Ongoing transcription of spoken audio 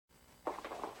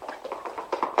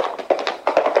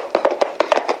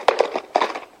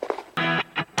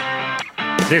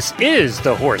This is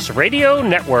the Horse Radio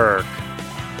Network.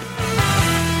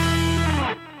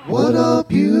 What a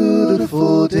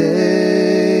beautiful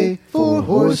day for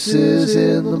horses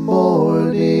in the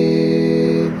morning.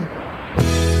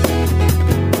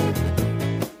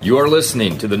 You are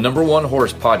listening to the number one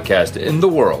horse podcast in the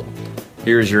world.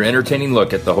 Here's your entertaining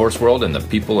look at the horse world and the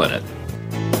people in it.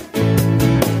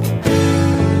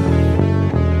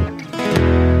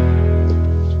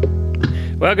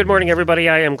 Well, good morning, everybody.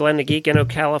 I am Glenn the Geek in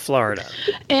Ocala, Florida.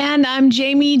 And I'm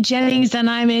Jamie Jennings, and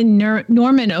I'm in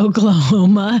Norman,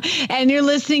 Oklahoma. And you're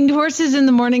listening to Horses in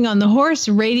the Morning on the Horse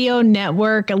Radio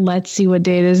Network. Let's see what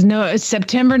date it is. No, it's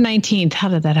September 19th. How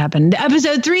did that happen?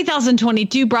 Episode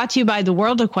 3022, brought to you by the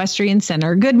World Equestrian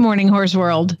Center. Good morning, Horse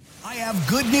World. I have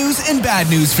good news and bad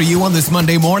news for you on this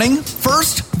Monday morning.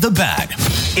 First, the bad.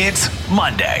 It's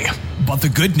Monday. But the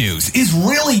good news is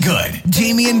really good.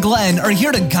 Jamie and Glenn are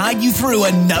here to guide you through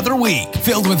another week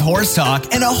filled with horse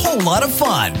talk and a whole lot of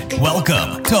fun.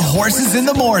 Welcome to Horses in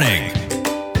the Morning.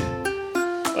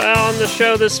 Well, on the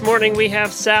show this morning, we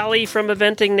have Sally from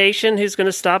Eventing Nation, who's going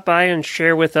to stop by and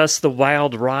share with us the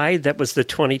wild ride that was the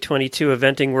 2022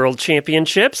 Eventing World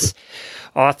Championships.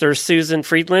 Author Susan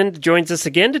Friedland joins us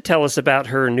again to tell us about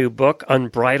her new book,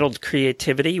 Unbridled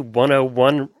Creativity,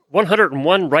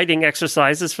 101 writing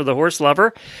exercises for the horse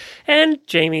lover. And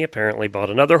Jamie apparently bought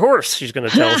another horse. She's going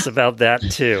to tell us about that,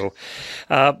 too.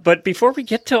 But before we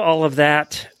get to all of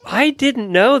that, I didn't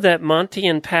know that Monty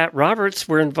and Pat Roberts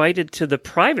were invited to the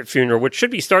private funeral, which should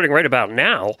be starting right about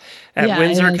now at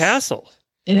Windsor Castle.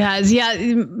 It has. Yeah.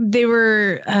 They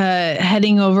were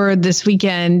heading over this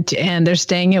weekend, and they're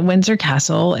staying at Windsor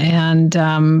Castle. And,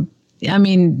 I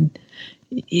mean,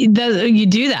 you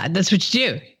do that. That's what you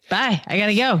do. Bye. I got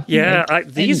to go. Yeah.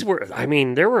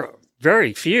 There were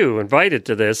very few invited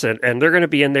to this, and they're going to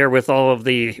be in there with all of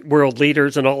the world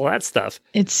leaders and all that stuff.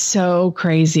 It's so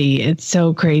crazy. It's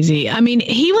so crazy. I mean,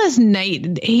 he was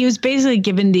knighted. He was basically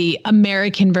given the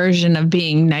American version of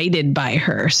being knighted by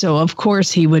her. So, of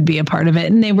course, he would be a part of it.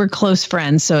 And they were close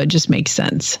friends, so it just makes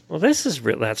sense. Well,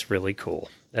 that's really cool.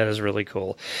 That is really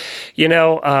cool. You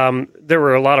know, there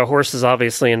were a lot of horses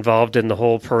obviously involved in the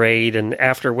whole parade, and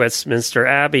after Westminster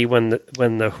Abbey, when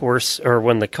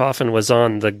the coffin was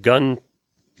on the gun,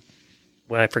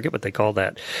 well, I forget what they call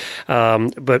that,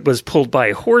 but was pulled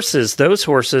by horses. Those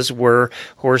horses were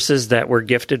horses that were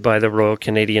gifted by the Royal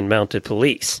Canadian Mounted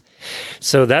Police.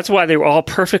 So that's why they were all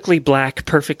perfectly black,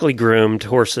 perfectly groomed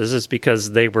horses, is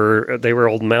because they were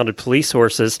old mounted police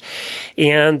horses.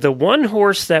 And the one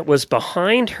horse that was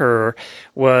behind her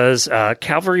was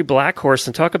Cavalry Black Horse,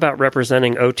 and talk about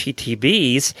representing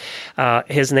OTTBs.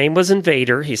 His name was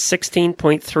Invader. He's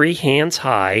 16.3 hands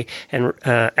high, and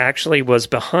actually was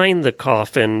behind the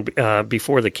coffin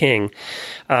before the king.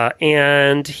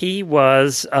 And he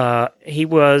was a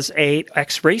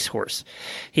ex-racehorse.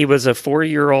 He was a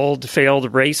 4-year-old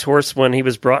failed racehorse when he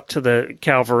was brought to the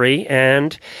cavalry,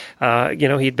 and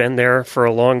he'd been there for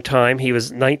a long time. He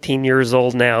was 19 years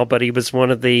old now, but he was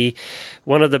one of the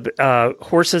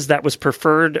horses that was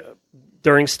preferred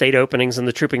during state openings and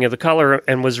the Trooping of the Color,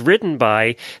 and was ridden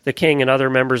by the king and other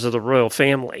members of the royal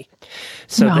family.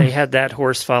 So They had that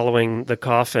horse following the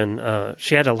coffin.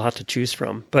 She had a lot to choose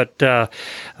from, but that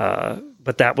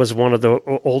was one of the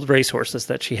old racehorses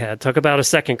that she had. Talk about a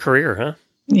second career, huh?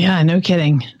 Yeah, no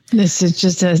kidding. This is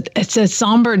just it's a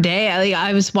somber day.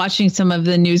 I was watching some of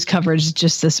the news coverage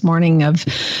just this morning of,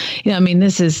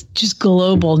 this is just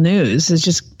global news. It's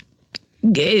just,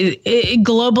 it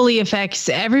globally affects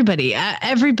everybody.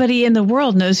 Everybody in the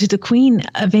world knows who the Queen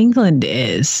of England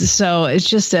is. So it's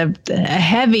just a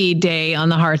heavy day on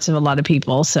the hearts of a lot of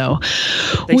people. So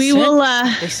they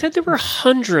said there were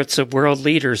hundreds of world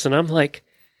leaders, and I'm like,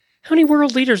 how many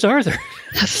world leaders are there?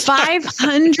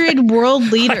 500 world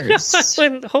leaders.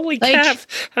 Holy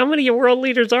calf. How many world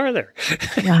leaders are there?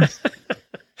 Yeah.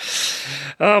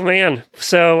 Oh, man.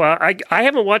 So I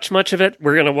haven't watched much of it.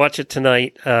 We're going to watch it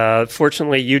tonight.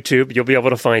 Fortunately, YouTube, you'll be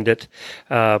able to find it.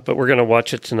 But we're going to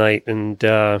watch it tonight. And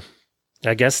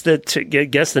I guess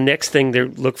the next thing to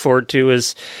look forward to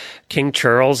is King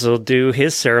Charles will do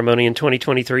his ceremony in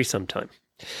 2023 sometime.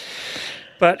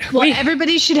 But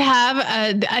everybody should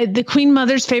have the Queen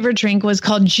Mother's favorite drink was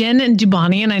called gin and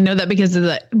Dubonnet, and I know that because of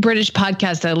the British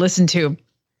podcast I listened to.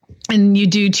 And you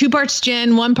do 2 parts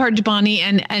gin, 1 part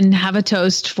Dubonnet, and have a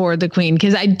toast for the Queen,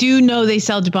 because I do know they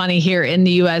sell Dubonnet here in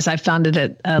the U.S. I found it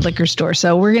at a liquor store,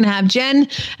 so we're gonna have gin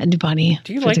and Dubonnet.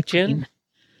 Do you like gin?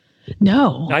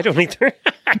 No, I don't either.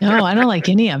 No, I don't like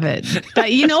any of it.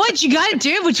 But you know what? You got to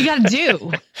do what you got to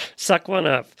do. Suck one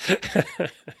up.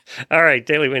 All right,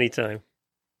 Daily Winnie time.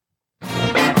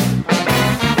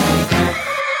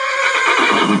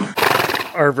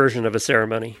 our version of a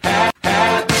ceremony.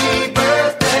 Happy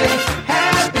birthday,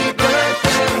 happy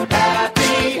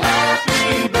birthday,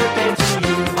 happy birthday to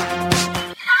you.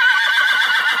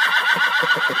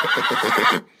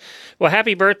 Well,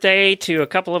 happy birthday to a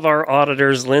couple of our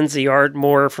auditors, Lindsay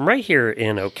Ardmore from right here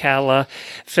in Ocala,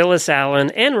 Phyllis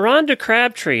Allen, and Rhonda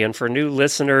Crabtree. And for new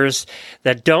listeners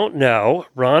that don't know,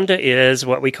 Rhonda is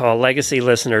what we call legacy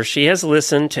listeners. She has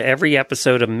listened to every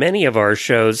episode of many of our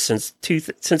shows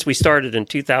since we started in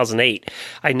 2008.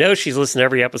 I know she's listened to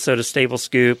every episode of Stable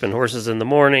Scoop and Horses in the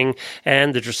Morning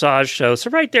and the Dressage Show. So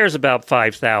right there is about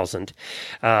 5,000.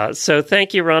 So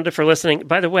thank you, Rhonda, for listening.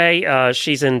 By the way,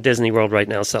 she's in Disney World right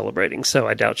now celebrating. So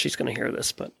I doubt she's going to hear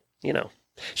this, but, you know,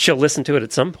 she'll listen to it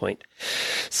at some point.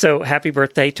 So happy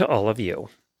birthday to all of you.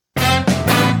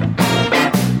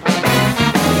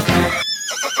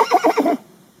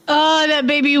 Oh, that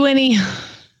baby Winnie.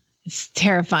 It's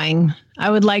terrifying. I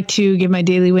would like to give my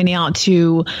daily Winnie out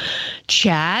to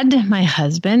Chad, my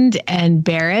husband, and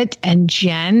Barrett, and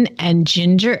Jen, and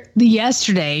Ginger.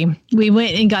 Yesterday, we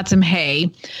went and got some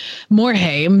hay, more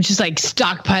hay. I'm just like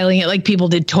stockpiling it like people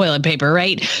did toilet paper,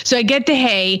 right? So I get the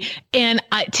hay, and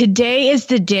today is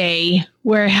the day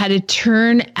where I had to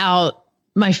turn out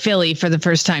my filly for the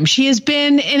first time. She has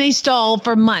been in a stall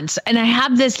for months, and I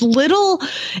have this little,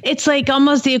 it's like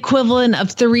almost the equivalent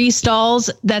of 3 stalls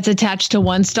that's attached to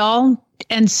one stall.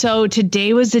 And so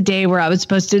today was the day where I was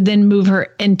supposed to then move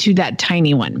her into that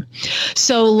tiny one.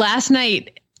 So last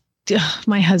night,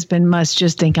 my husband must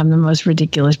just think I'm the most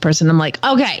ridiculous person. I'm like,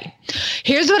 okay,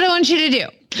 here's what I want you to do.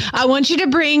 I want you to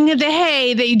bring the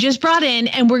hay that you just brought in,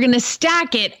 and we're going to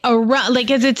stack it around, like,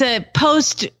 as it's a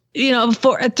post, you know,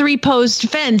 for a 3-post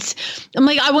fence. I'm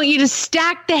like, I want you to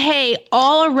stack the hay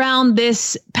all around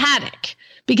this paddock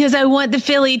because I want the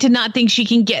filly to not think she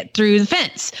can get through the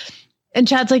fence. And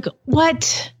Chad's like,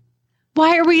 what?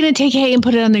 Why are we going to take hay and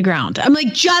put it on the ground? I'm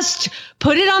like, just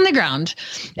put it on the ground.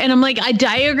 And I'm like, I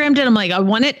diagrammed it. I'm like, I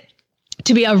want it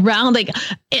to be around, like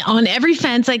on every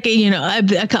fence, like, you know,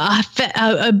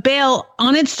 a bale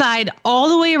on its side all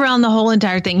the way around the whole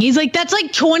entire thing. He's like, that's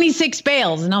like 26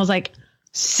 bales. And I was like,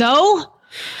 so?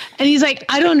 And he's like,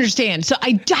 I don't understand. So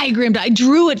I diagrammed it. I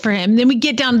drew it for him. Then we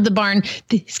get down to the barn.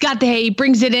 He's got the hay, he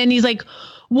brings it in. He's like,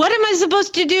 what am I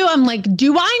supposed to do? I'm like,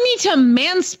 do I need to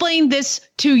mansplain this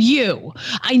to you?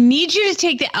 I need you to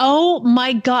take the, oh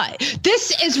my God,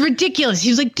 this is ridiculous. He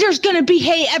was like, there's going to be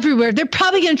hay everywhere. They're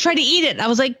probably going to try to eat it. I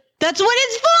was like, that's what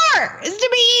it's for. It's to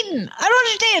be eaten. I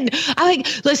don't understand. I'm like,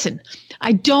 listen,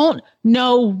 I don't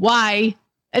know why.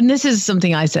 And this is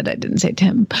something I said I didn't say to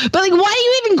him. But like, why do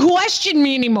you even question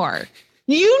me anymore?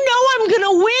 You know I'm going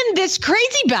to win this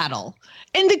crazy battle.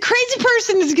 And the crazy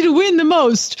person is going to win the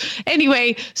most.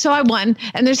 Anyway, so I won.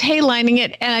 And there's hay lining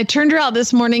it. And I turned her out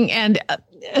this morning. And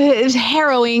it was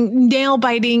harrowing, nail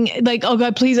biting. Like, oh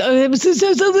God, please. Oh, it was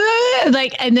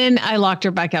like, and then I locked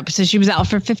her back up. So she was out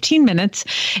for 15 minutes.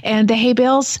 And the hay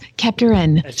bales kept her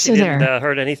in. And she didn't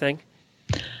hurt anything?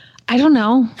 I don't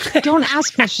know. Don't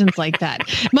ask questions like that.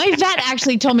 My vet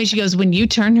actually told me, she goes, when you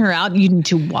turn her out, you need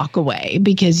to walk away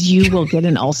because you will get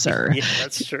an ulcer. Yeah,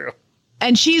 that's true.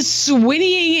 And she's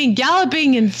whinnying and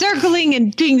galloping and circling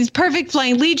and doing these perfect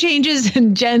flying lead changes.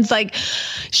 And Jen's like,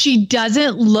 she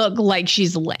doesn't look like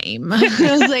she's lame. I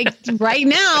was like, right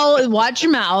now, watch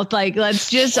your mouth. Like, let's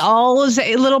just all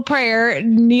say a little prayer,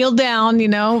 kneel down, you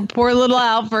know, pour a little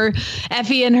out for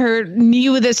Effie and her knee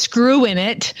with a screw in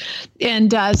it.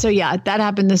 And so, yeah, that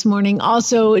happened this morning.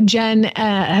 Also, Jen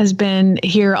has been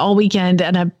here all weekend,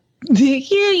 and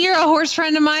you're a horse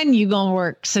friend of mine, you gonna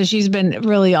work. So she's been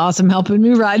really awesome helping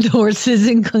me ride the horses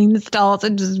and clean the stalls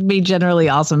and just be generally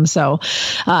awesome. So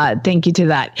thank you to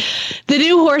that. The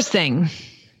new horse thing.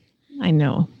 I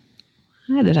know.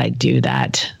 How did I do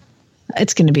that?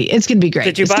 It's gonna be great.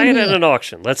 Did you buy it at an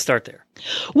auction? Let's start there.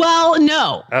 Well,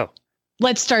 no. Oh.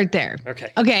 Let's start there.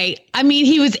 Okay. I mean,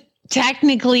 he was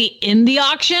technically in the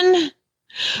auction.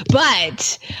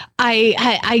 But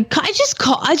I just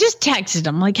texted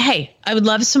him like, hey, I would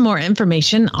love some more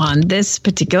information on this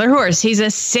particular horse. He's a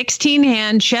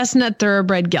 16-hand chestnut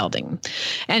thoroughbred gelding.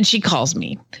 And she calls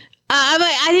me.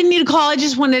 I didn't need a call. I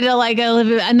just wanted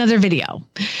to another video.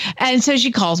 And so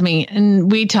she calls me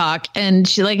and we talk. And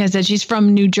she, like I said, she's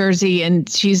from New Jersey and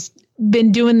she's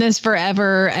been doing this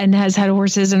forever and has had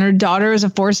horses, and her daughter is a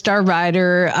 4-star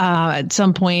rider at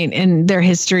some point in their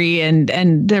history, and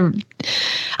they're,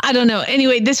 I don't know.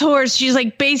 Anyway, this horse, she's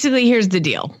like, basically, here's the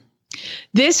deal.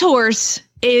 This horse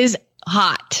is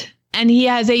hot and he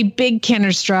has a big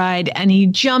canter stride and he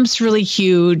jumps really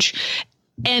huge.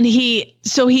 And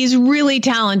he's really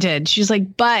talented. She's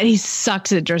like, but he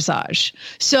sucks at dressage.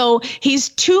 So he's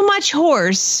too much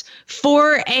horse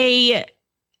for an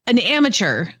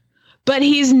amateur, but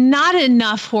he's not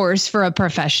enough horse for a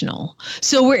professional.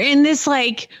 So we're in this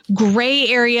like gray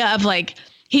area of like,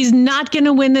 he's not going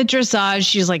to win the dressage.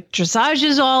 She's like, dressage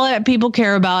is all that people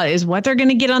care about, is what they're going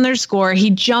to get on their score. He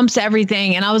jumps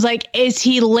everything. And I was like, is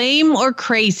he lame or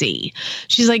crazy?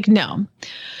 She's like, no.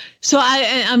 So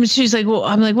she's like, well,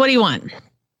 I'm like, what do you want?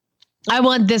 I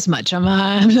want this much.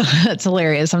 That's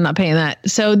hilarious. I'm not paying that.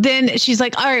 So then she's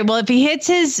like, all right, well, if he hits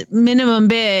his minimum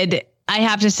bid, I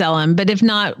have to sell him. But if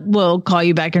not, we'll call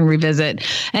you back and revisit.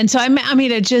 And so I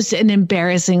made just an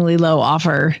embarrassingly low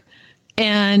offer.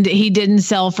 And he didn't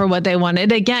sell for what they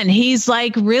wanted. Again, he's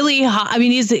like really hot. I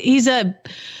mean, he's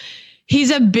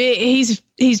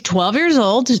 12 years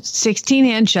old,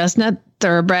 16-hand chestnut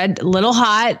thoroughbred, little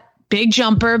hot, big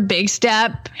jumper, big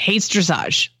step, hates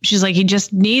dressage. She's like, he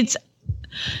just needs.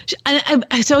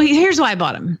 So here's why I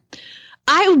bought him.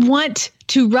 I want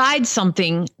to ride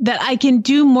something that I can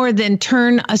do more than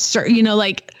turn a certain,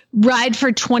 like ride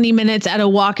for 20 minutes at a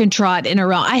walk and trot in a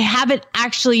row. I haven't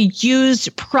actually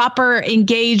used proper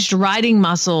engaged riding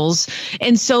muscles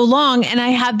in so long. And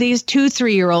I have these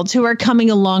 2-3-year-olds who are coming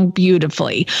along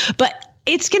beautifully, but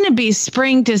it's going to be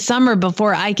spring to summer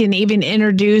before I can even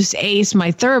introduce Ace,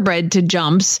 my thoroughbred, to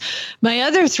jumps. My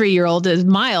other 3-year-old is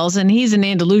Miles, and he's an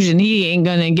Andalusian. He ain't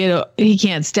going to he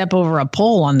can't step over a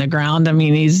pole on the ground. I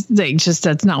mean, he's like,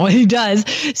 that's not what he does.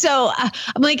 So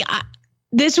I'm like,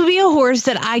 this would be a horse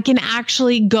that I can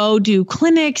actually go do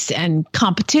clinics and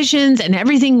competitions and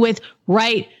everything with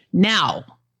right now.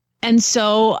 And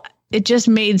so it just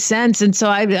made sense. And so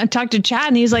I talked to Chad,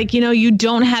 and he's like, you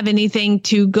don't have anything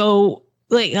to go.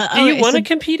 Like, do you want to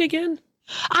compete again?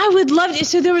 I would love to.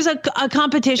 So there was a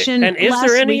competition. And is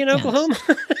there any weekend in Oklahoma?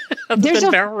 There's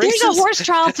a horse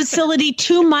trial facility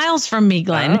 2 miles from me,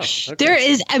 Glenn. Oh, okay. There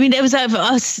is, it was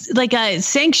a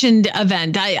sanctioned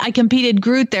event. I competed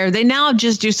Groot there. They now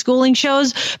just do schooling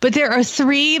shows, but there are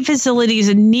 3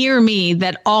 facilities near me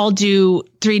that all do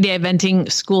 3-day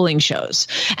eventing schooling shows.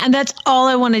 And that's all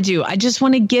I want to do. I just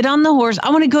want to get on the horse. I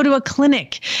want to go to a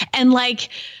clinic and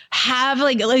have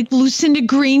like Lucinda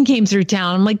Green came through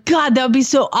town. I'm like, God, that would be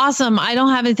so awesome. I don't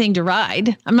have anything to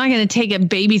ride. I'm not going to take a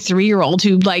baby 3-year-old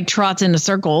who trots in a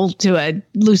circle to a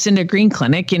Lucinda Green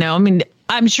clinic.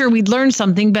 I'm sure we'd learn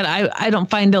something, but I don't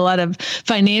find a lot of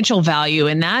financial value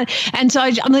in that. And so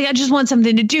I'm like, I just want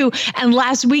something to do. And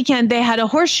last weekend they had a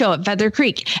horse show at Feather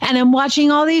Creek, and I'm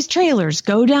watching all these trailers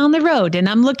go down the road, and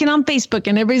I'm looking on Facebook,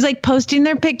 and everybody's posting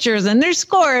their pictures and their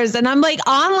scores. And I'm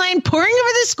online poring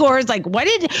over the scores. What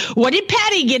did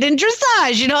Patty get in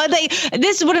dressage?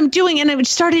 This is what I'm doing. And it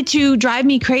started to drive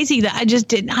me crazy that I just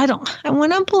didn't, I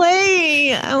want to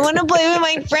play. I want to play with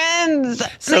my friends.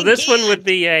 So this one would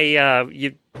be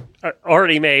you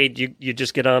already made, you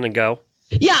just get on and go?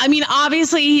 Yeah,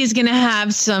 obviously he's going to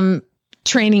have some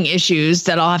training issues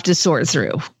that I'll have to sort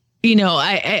through.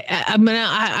 I would.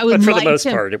 But for like the most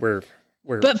to, part, we're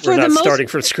for not the most, starting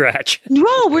from scratch.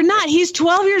 No, we're not. He's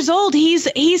 12 years old.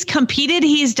 He's competed.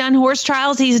 He's done horse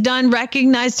trials. He's done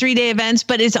recognized 3-day events,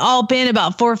 but it's all been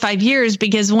about 4 or 5 years,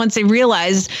 because once they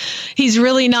realized he's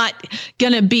really not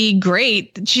going to be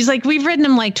great, she's like, we've ridden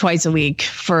him twice a week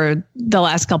for the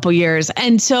last couple years.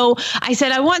 And so I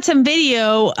said, I want some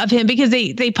video of him, because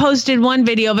they posted one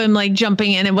video of him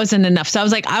jumping, and it wasn't enough. So I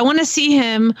was like, I want to see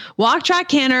him walk, track,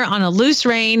 canter on a loose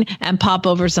rein and pop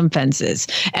over some fences.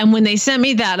 And when they sent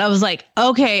me that, I was like,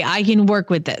 okay, I can work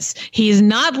with this. He's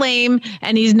not lame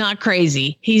and he's not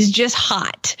crazy. He's just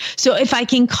hot. So if I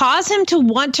can cause him to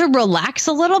want to relax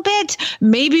a little bit,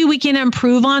 maybe we can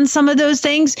improve on some of those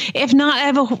things. If not, I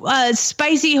have a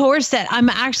spicy horse that I'm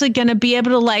actually going to be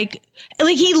able to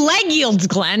he leg yields,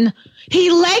 Glenn.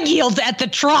 He leg yields at the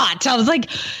trot. I was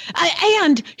like,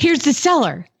 and here's the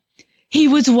seller. He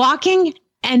was walking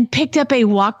and picked up a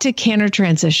walk to canter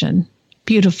transition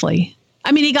beautifully.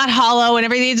 He got hollow and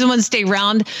everything. He doesn't want to stay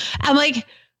round. I'm like,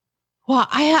 wow,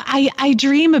 I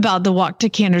dream about the walk to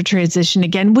canter transition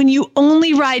again. When you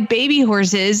only ride baby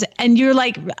horses and you're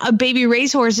baby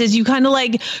race horses, you kind of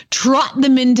trot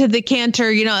them into the canter,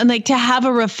 and to have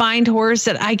a refined horse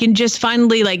that I can just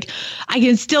finally I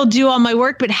can still do all my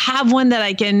work, but have one that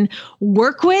I can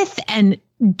work with and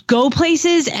go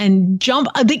places and jump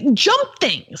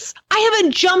things. I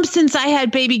haven't jumped since I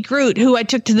had baby Groot, who I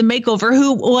took to the makeover,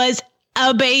 who was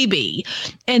a baby.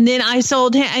 And then I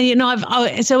sold him,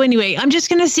 so anyway, I'm just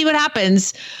going to see what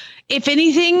happens. if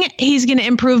anything, he's going to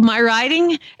improve my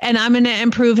riding and I'm going to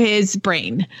improve his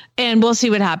brain, and we'll see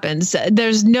what happens.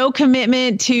 There's no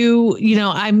commitment to,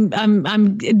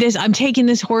 I'm taking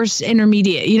this horse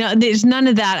intermediate, there's none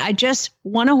of that. I just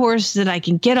want a horse that I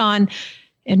can get on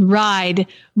and ride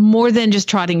more than just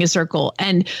trotting a circle.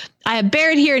 And I have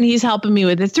Barrett here and he's helping me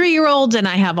with the 3-year-olds, and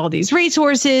I have all these race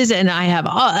horses, and I have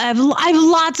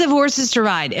lots of horses to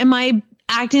ride. Am I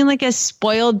acting like a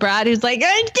spoiled brat who's like, Daddy,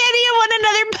 I want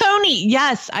another pony?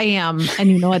 Yes, I am. And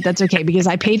you know what? That's okay, because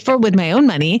I paid for it with my own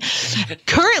money.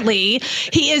 Currently,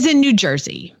 he is in New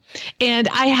Jersey. And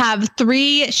I have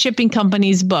 3 shipping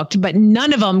companies booked, but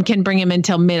none of them can bring him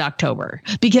until mid-October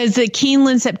because the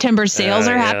Keeneland September sales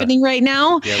are happening right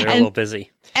now. Yeah, they're a little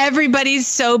busy. Everybody's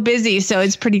so busy, so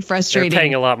it's pretty frustrating. They're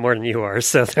paying a lot more than you are,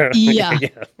 so they're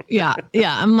yeah.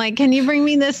 I'm like, can you bring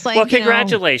me this? Like, well,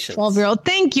 congratulations, 12-year-old.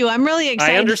 Thank you. I'm really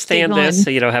excited. I understand this.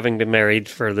 Having been married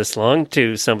for this long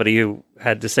to somebody who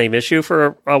had the same issue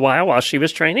for a while she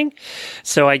was training,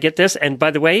 so I get this. And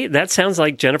by the way, that sounds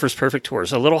like Jennifer's perfect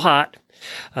horse. A little hot,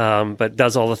 but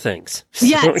does all the things.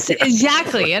 Yes,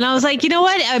 exactly. And I was like, you know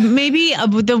what? Maybe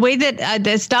the way that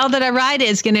the style that I ride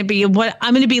is going to be what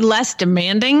I'm going to be less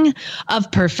demanding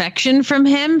of perfection from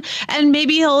him, and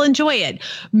maybe he'll enjoy it.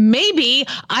 Maybe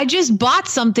I just bought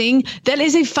something that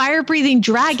is a fire-breathing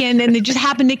dragon, and it just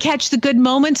happened to catch the good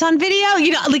moments on video.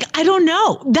 I don't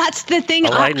know. That's the thing.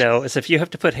 All I know is if you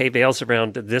have to put hay bales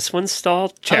around this one's stall,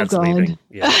 Chad's leaving.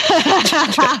 Yeah.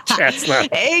 Chad's not.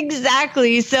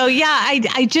 Exactly. So yeah,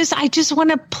 I just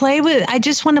want to play with. I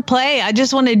just want to play. I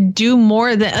just want to do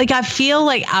more than I feel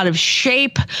like out of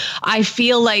shape. I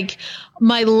feel like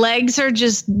my legs are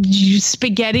just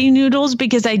spaghetti noodles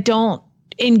because I don't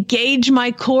engage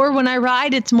my core when I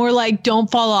ride. It's more like don't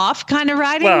fall off kind of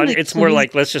riding. Well, it's more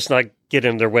like let's just not get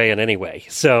in their way in any way.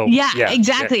 So yeah,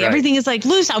 exactly. Yeah, right. Everything is like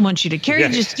loose. I want you to carry.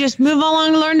 Just move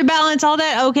along, learn to balance, all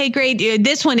that. Okay, great.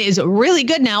 This one is really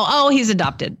good now. Oh, he's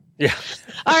adopted. Yeah.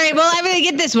 All right. Well, I'm going to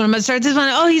get this one. I'm going to start this one.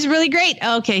 Oh, he's really great.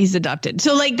 Okay, he's adopted.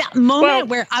 So like that moment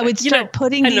where I would start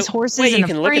putting these horses in a frame. You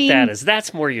can look at that as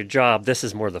that's more your job. This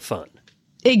is more the fun.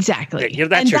 Exactly.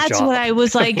 That's job. What I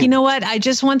was like, you know what? I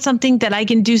just want something that I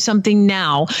can do something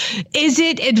now. Is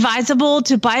it advisable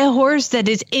to buy a horse that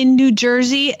is in New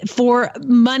Jersey for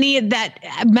money that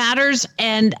matters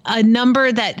and a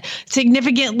number that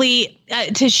significantly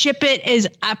to ship it is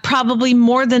probably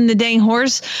more than the dang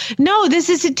horse? No, this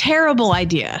is a terrible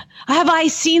idea. Have I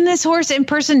seen this horse in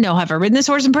person? No. Have I ridden this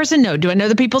horse in person? No. Do I know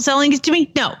the people selling it to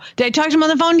me? No. Did I talk to them on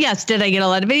the phone? Yes. Did I get a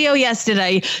lot of video? Yes. Did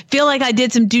I feel like I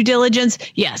did some due diligence?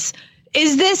 Yes.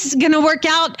 Is this going to work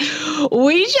out?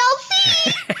 We shall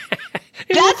see.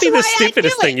 It would be the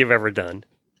stupidest thing you've ever done.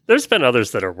 There's been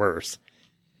others that are worse.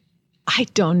 I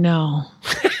don't know.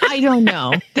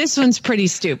 This one's pretty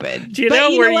stupid. Do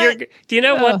you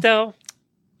know what though?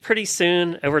 Pretty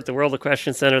soon over at the World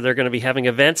Equestrian Center, they're going to be having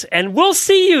events, and we'll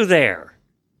see you there.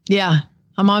 Yeah,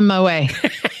 I'm on my way.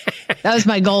 That was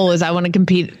my goal. Is I want to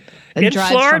compete in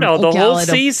Florida the whole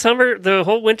the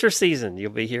whole winter season.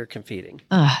 You'll be here competing.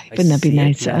 Wouldn't that be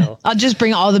nice? I'll just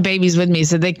bring all the babies with me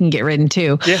so they can get ridden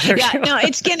too. Yeah. No,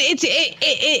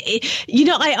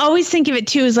 I always think of it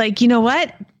too as like, you know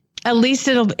what? At least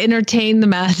it'll entertain the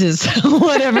masses,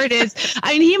 whatever it is.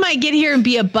 I mean, he might get here and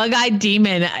be a bug-eyed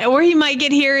demon, or he might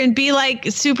get here and be like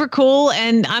super cool,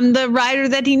 and I'm the rider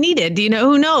that he needed.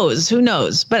 Who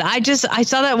knows? But I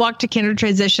saw that walk to canter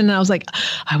transition, and I was like,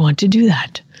 I want to do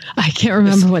that. I can't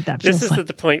remember what that feels like. This is at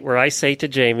the point where I say to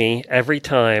Jamie every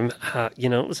time,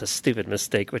 it was a stupid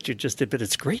mistake what you just did, but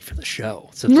it's great for the show.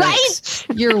 So thanks.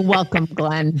 Right? You're welcome,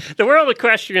 Glenn. The World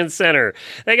Equestrian Center.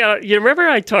 You remember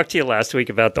I talked to you last week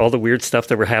about all the weird stuff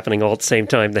that were happening all at the same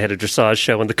time? They had a dressage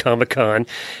show in the Comic-Con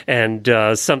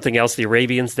and something else, the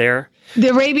Arabians there. The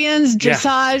Arabians,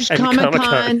 dressage,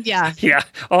 Comic-Con. Yeah. Yeah,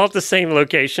 all at the same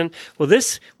location. Well,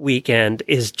 this weekend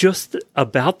is just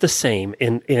about the same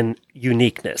in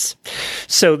uniqueness.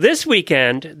 So this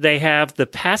weekend, they have the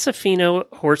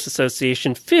Pasofino Horse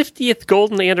Association 50th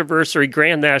Golden Anniversary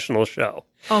Grand National Show.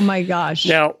 Oh, my gosh.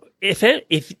 Now, if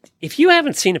you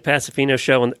haven't seen a Pasofino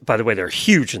show, and by the way, they're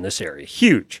huge in this area,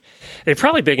 huge. They're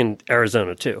probably big in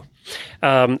Arizona, too.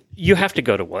 You have to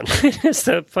go to one. It's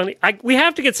so funny. We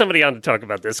have to get somebody on to talk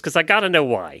about this because I got to know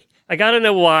why. I got to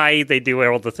know why they do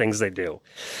all the things they do.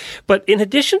 But in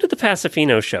addition to the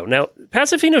Pasofino show, now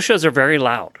Pasofino shows are very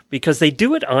loud because they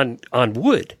do it on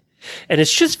wood, and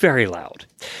it's just very loud.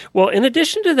 Well, in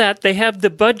addition to that, they have the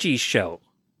Budgies show.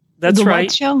 That's right.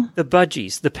 What show? The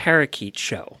Budgies, the parakeet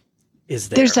show is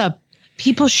there. There's a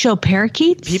People show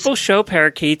parakeets? People show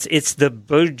parakeets. It's the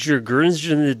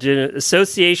Budgie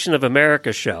Association of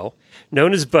America show,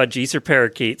 known as budgies or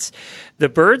parakeets. The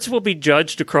birds will be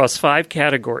judged across 5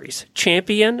 categories: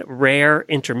 champion, rare,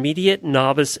 intermediate,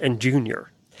 novice, and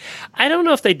junior. I don't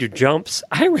know if they do jumps.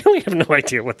 I really have no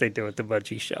idea what they do at the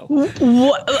budgie show.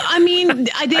 I mean,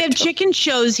 they have chicken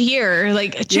shows here.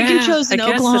 Like chicken shows in I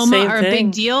guess the Oklahoma same are a thing.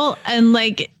 big deal. And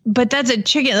but that's a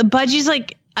chicken. The budgie's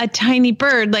like a tiny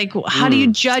bird. Like, how do you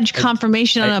judge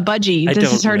confirmation on a budgie? I This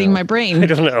don't is hurting know. my brain. I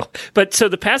don't know. But so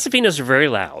the Pasafinas are very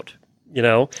loud,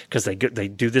 because they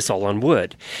do this all on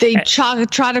wood. They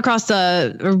trot across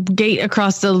or gate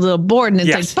across the little board, and it's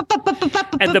Yes. like. "Bup, bup, bup,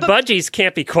 bup, bup, And bup, the bup." budgies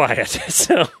can't be quiet.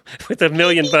 So with a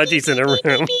million budgies in a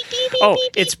room. Oh,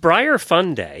 it's Briar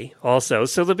Fun Day also.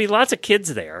 So there'll be lots of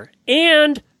kids there.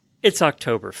 And it's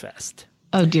Oktoberfest.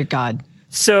 Oh dear God.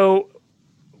 So,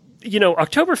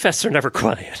 Oktoberfests are never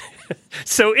quiet.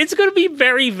 So it's going to be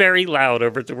very, very loud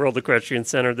over at the World Equestrian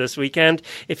Center this weekend.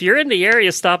 If you're in the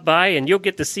area, stop by and you'll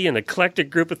get to see an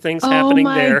eclectic group of things happening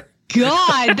there.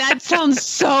 God, that sounds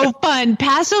so fun.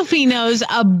 Paso Fino's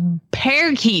a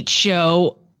parakeet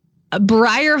show, a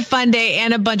Briar Fun Day,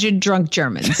 and a bunch of drunk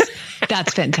Germans.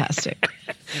 That's fantastic.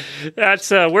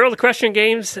 That's World Equestrian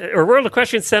Games, or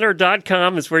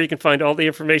WorldEquestrianCenter.com is where you can find all the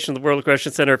information of the World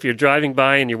Equestrian Center. If you're driving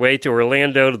by on your way to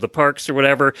Orlando, to the parks or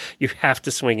whatever, you have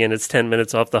to swing in. It's 10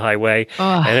 minutes off the highway,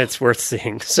 and it's worth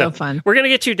seeing. So fun. We're going to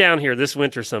get you down here this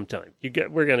winter sometime.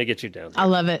 We're going to get you down there. I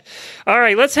love it. All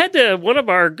right, let's head to one of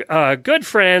our good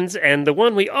friends and the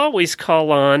one we always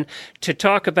call on to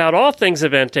talk about all things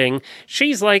eventing.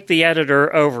 She's like the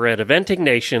editor over at Eventing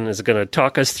Nation, is going to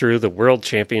talk us through the World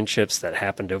Championships that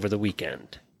happened over the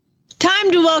weekend.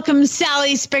 Time to welcome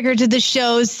Sally Spicker to the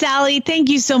show. Sally, thank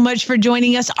you so much for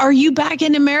joining us. Are you back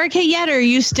in America yet, or are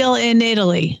you still in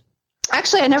Italy?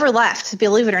 Actually, I never left,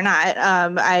 believe it or not.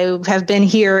 I have been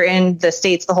here in the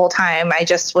States the whole time. I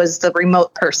just was the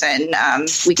remote person.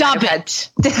 Stop it.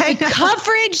 The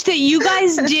coverage that you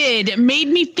guys did made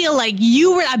me feel like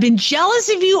I've been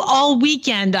jealous of you all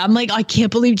weekend. I'm like, I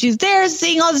can't believe she's there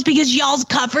saying all this because y'all's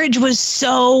coverage was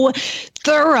so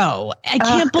thorough. I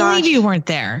can't believe you weren't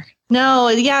there. No,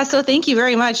 yeah. So thank you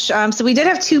very much. So we did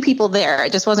have 2 people there.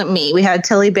 It just wasn't me. We had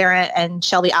Tilly Barrett and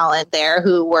Shelby Allen there,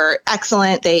 who were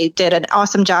excellent. They did an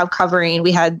awesome job covering.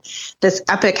 We had this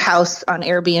epic house on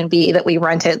Airbnb that we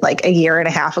rented like a year and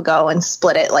a half ago and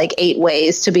split it like 8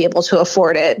 ways to be able to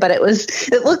afford it. But it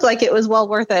looked like it was well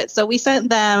worth it. So we sent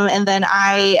them, and then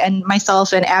I and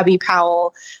myself and Abby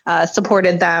Powell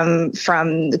supported them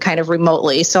from kind of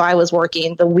remotely. So I was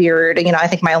working the weird, I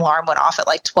think my alarm went off at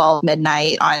like 12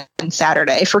 midnight on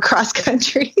Saturday for cross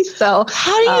country. So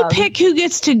how do you pick who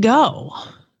gets to go?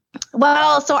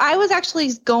 Well, so I was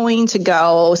actually going to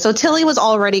go. So Tilly was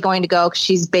already going to go because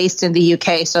she's based in the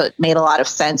UK. So it made a lot of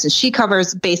sense. And she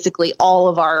covers basically all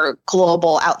of our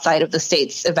global outside of the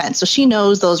States events. So she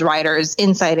knows those riders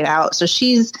inside and out. So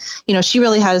she's, she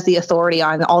really has the authority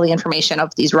on all the information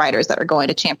of these riders that are going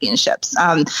to championships.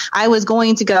 I was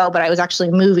going to go, but I was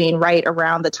actually moving right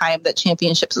around the time that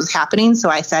championships was happening. So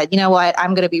I said, you know what,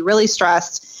 I'm going to be really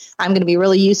stressed. I'm going to be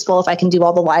really useful if I can do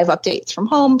all the live updates from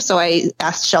home. So I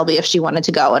asked Shelby if she wanted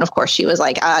to go. And of course she was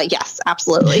like, yes,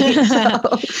 absolutely.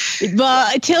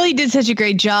 Well, Tilly did such a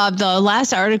great job. The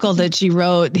last article that she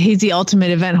wrote, He's the Ultimate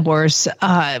Event Horse,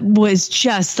 was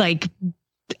just like,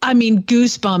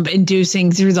 goosebump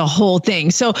inducing through the whole thing.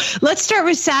 So let's start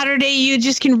with Saturday. You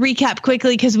just can recap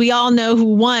quickly because we all know who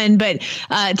won, but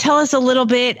tell us a little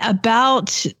bit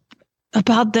about the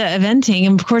eventing.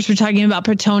 And of course, we're talking about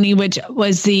Bertoni, which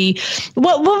was the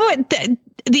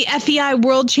FEI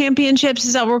World Championships.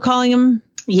 Is that what we're calling them?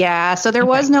 Yeah. So there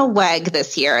was no WEG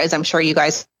this year, as I'm sure you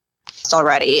guys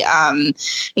already.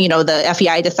 The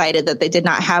FEI decided that they did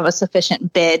not have a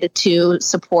sufficient bid to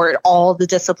support all the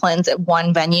disciplines at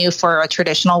one venue for a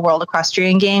traditional World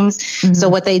Equestrian Games. Mm-hmm. So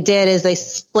what they did is they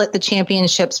split the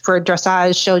championships for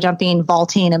dressage, show jumping,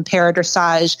 vaulting, and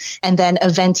paradressage, and then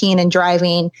eventing and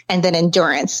driving, and then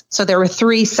endurance. So there were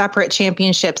 3 separate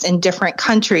championships in different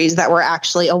countries that were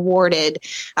actually awarded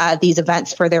these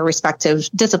events for their respective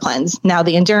disciplines. Now,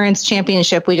 the endurance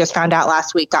championship, we just found out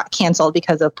last week, got canceled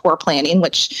because of poor planning,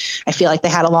 which I feel like they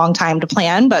had a long time to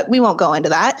plan, but we won't go into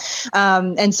that.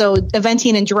 And so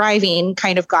eventing and driving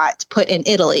kind of got put in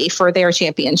Italy for their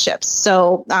championships.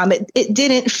 So it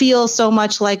didn't feel so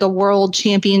much like a world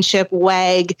championship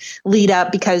WEG lead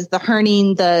up because the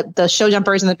Herning, the show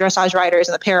jumpers and the dressage riders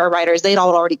and the para riders, they'd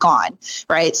all already gone,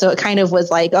 right? So it kind of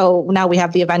was like, oh, now we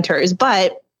have the eventers.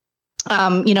 But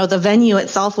The venue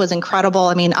itself was incredible.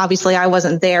 I mean, obviously I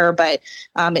wasn't there, but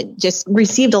it just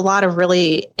received a lot of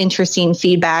really interesting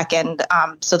feedback. And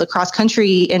so the cross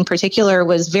country in particular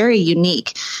was very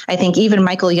unique. I think even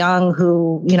Michael Young,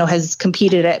 who, has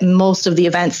competed at most of the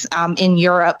events in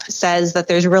Europe, says that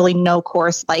there's really no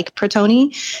course like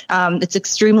Pratoni. It's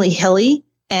extremely hilly.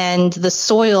 And the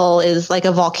soil is like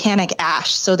a volcanic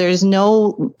ash. So there's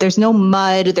no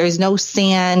mud, there's no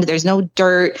sand, there's no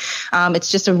dirt. It's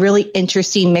just a really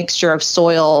interesting mixture of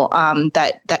soil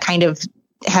that kind of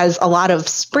has a lot of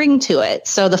spring to it.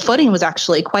 So the footing was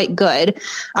actually quite good.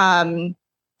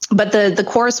 But the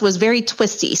course was very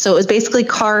twisty. So it was basically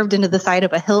carved into the side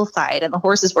of a hillside, and the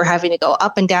horses were having to go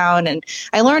up and down. And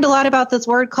I learned a lot about this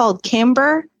word called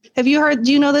camber. Do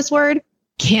you know this word?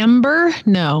 Camber?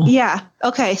 No. Yeah.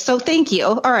 Okay. So thank you.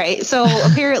 All right. So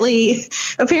apparently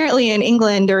in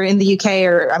England or in the UK,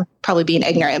 or I'm probably being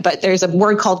ignorant, but there's a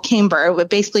word called camber, which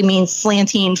basically means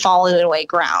slanting, falling away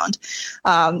ground.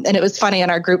 And it was funny in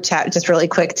our group chat, just really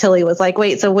quick. Tilly was like,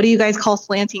 wait, so what do you guys call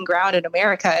slanting ground in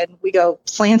America? And we go,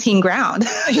 slanting ground.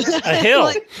 A hill.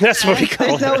 Like, that's what we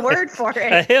call it. There's no word for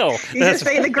it. A hill. You just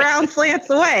say the ground slants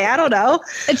away. I don't know.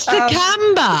 It's the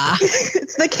camba.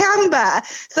 It's the camba.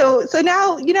 So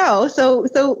now,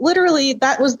 so literally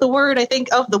that was the word, I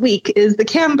think, of the week is the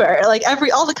camber. Like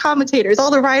all the commentators, all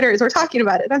the writers were talking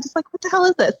about it. And I'm just like, what the hell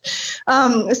is this?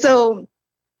 So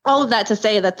all of that to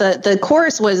say that the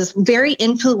course was very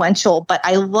influential, but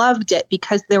I loved it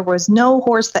because there was no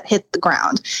horse that hit the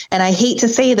ground. And I hate to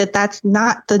say that that's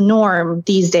not the norm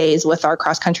these days with our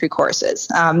cross-country courses.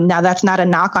 Now, that's not a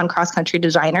knock on cross-country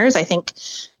designers. I think,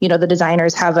 the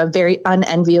designers have a very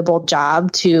unenviable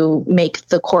job to make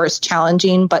the course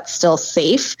challenging, but still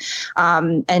safe.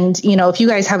 And, if you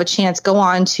guys have a chance, go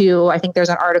on to, I think there's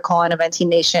an article on Eventing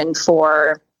Nation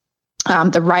for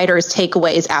the riders'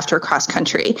 takeaways after cross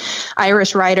country.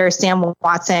 Irish rider Sam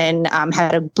Watson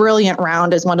had a brilliant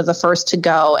round as one of the first to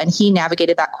go, and he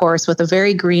navigated that course with a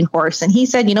very green horse. And he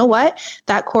said, you know what?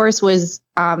 That course was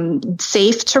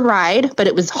safe to ride, but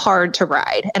it was hard to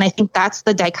ride. And I think that's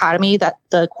the dichotomy that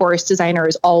the course designer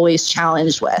is always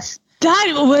challenged with.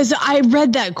 I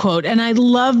read that quote and I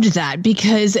loved that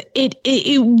because it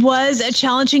was a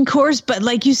challenging course, but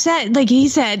like he said,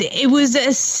 it was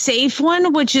a safe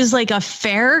one, which is like a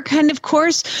fair kind of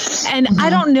course. And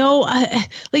I don't know,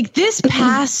 like this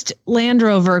past Land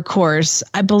Rover course,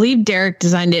 I believe Derek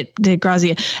designed it, did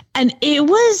Grazia, and it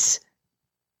was,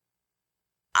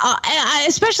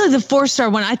 especially the 4-star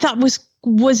one, I thought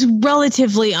was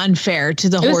relatively unfair to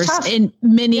the horse tough. In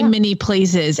many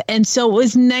places. And so it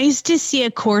was nice to see a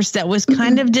course that was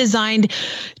kind of designed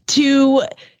to,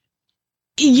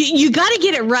 you got to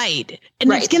get it right.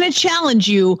 And it's going to challenge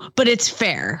you, but it's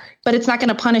fair. But it's not going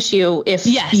to punish you if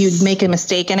you make a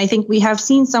mistake. And I think we have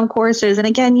seen some courses. And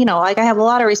again, I have a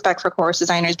lot of respect for course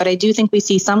designers, but I do think we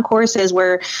see some courses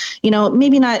where,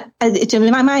 maybe not,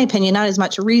 in my opinion, not as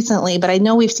much recently, but I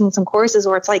know we've seen some courses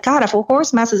where it's like, God, if a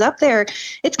horse messes up there,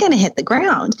 it's going to hit the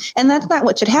ground. And that's not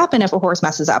what should happen if a horse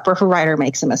messes up or if a rider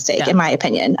makes a mistake, in my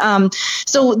opinion.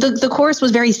 So the course was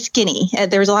very skinny.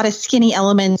 There was a lot of skinny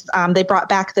elements. They brought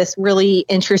back this really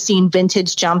interesting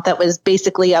vintage jump that was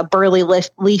basically a Burley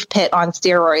leaf pit on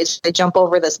steroids. They jump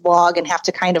over this log and have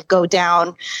to kind of go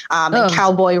down and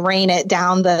cowboy rain it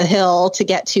down the hill to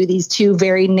get to these two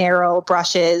very narrow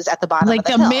brushes at the bottom of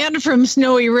the hill. Man from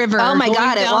Snowy River. Oh my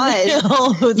God, it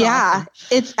was. Yeah, awesome.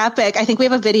 It's epic. I think we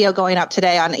have a video going up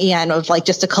today on EN of like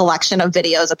just a collection of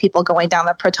videos of people going down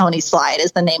the Pratoni slide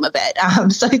is the name of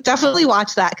it. So definitely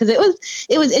watch that because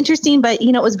it was interesting, but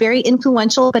it was very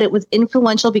influential, but it was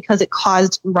influential because it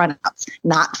caused run-ups,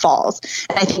 not falls.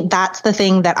 And I think that's the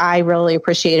thing that I really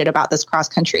appreciated about this cross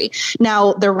country.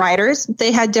 Now, the riders,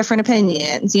 they had different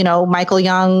opinions. Michael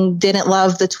Young didn't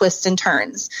love the twists and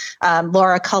turns.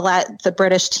 Laura Collette, the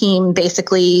British team,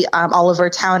 basically Oliver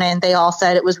Townend, they all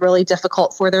said it was really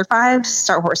difficult for their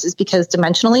 5-star horses because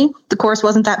dimensionally, the course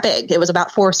wasn't that big. It was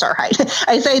about 4-star height.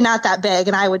 I say not that big,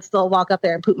 and I would still walk up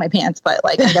there and poop my pants, but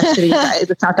I guess to you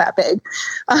guys, it's not that big.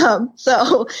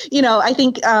 So, I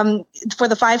think for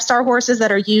the 5-star horses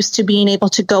that are used to being able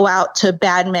to go out to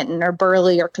Badminton or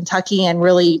Burley or Kentucky and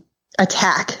really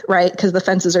attack, right? Because the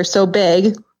fences are so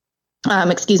big.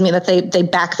 that they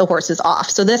back the horses off.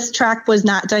 So this track was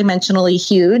not dimensionally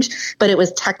huge, but it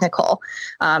was technical.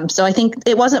 So I think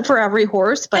it wasn't for every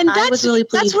horse, but I was really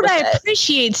pleased. That's what with I it.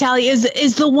 appreciate, Sally,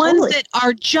 is the ones that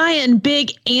are giant,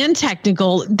 big, and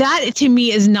technical. That to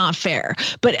me is not fair.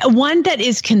 But one that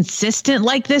is consistent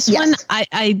like this one,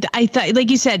 I thought,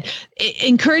 like you said, it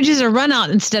encourages a run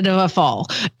out instead of a fall.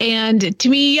 And to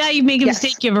me, you make a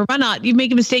mistake, you have a run out. You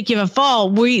make a mistake, you have a fall.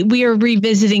 We are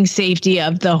revisiting safety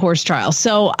of the horse trial.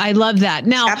 So I love that.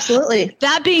 Now, absolutely.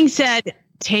 That being said,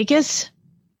 take us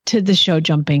to the show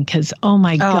jumping, because oh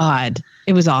my God,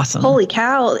 it was awesome. Holy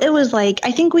cow. It was like,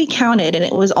 I think we counted, and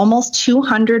it was almost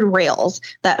 200 rails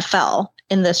that fell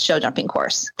in this show jumping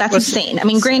course. That's insane. I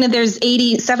mean, granted, there's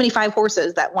 75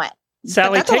 horses that went.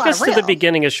 Sally, take us to the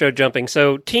beginning of show jumping.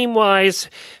 So team-wise,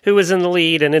 who was in the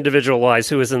lead, and individual-wise,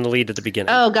 who was in the lead at the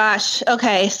beginning? Oh, gosh.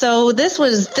 Okay. So this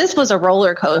was a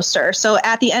roller coaster. So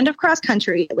at the end of cross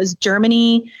country, it was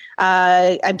Germany.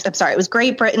 I'm sorry. It was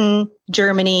Great Britain,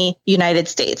 Germany, United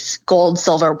States, gold,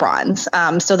 silver, bronze.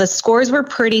 So the scores were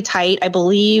pretty tight. I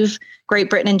believe Great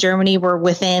Britain and Germany were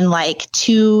within like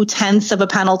 0.2 of a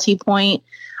penalty point.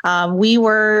 We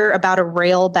were about a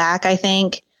rail back, I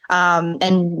think.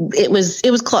 And it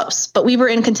was close, but we were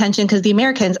in contention because the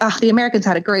Americans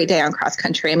had a great day on cross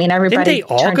country. I mean, everybody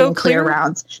turned in clear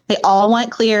rounds. They all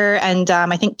went clear. And,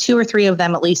 I think 2 or 3 of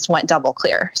them at least went double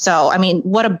clear. So, I mean,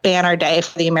 what a banner day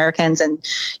for the Americans. And,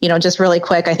 just really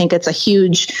quick, I think it's a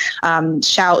huge,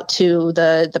 shout to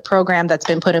the program that's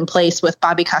been put in place with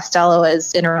Bobby Costello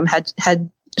as interim head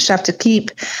chef to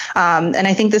keep. And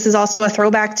I think this is also a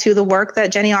throwback to the work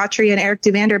that Jenny Autry and Eric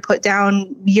Duvander put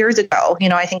down years ago.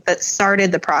 I think that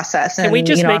started the process. Can we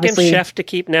just make him chef to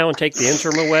keep now and take the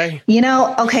interim away?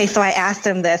 Okay. So I asked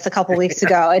him this a couple weeks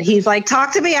ago, and he's like,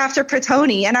 talk to me after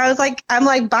Pratoni. And I'm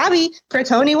like, Bobby,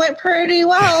 Pratoni went pretty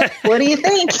well. What do you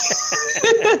think?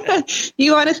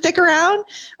 You want to stick around?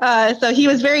 So he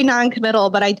was very non-committal,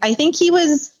 but I think he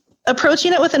was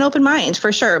approaching it with an open mind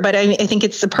for sure. But I think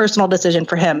it's a personal decision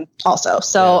for him also.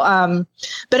 So,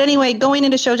 but anyway, going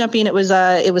into show jumping, it was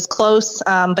close.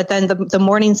 But then the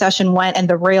morning session went, and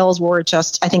the rails were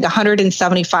just, I think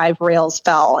 175 rails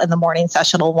fell in the morning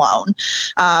session alone.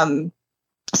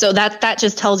 So that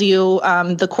just tells you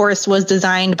the course was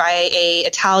designed by a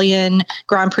Italian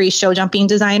Grand Prix show jumping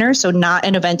designer, so not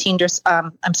an eventing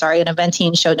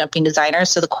show jumping designer.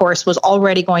 So the course was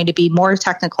already going to be more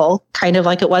technical, kind of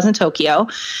like it was in Tokyo,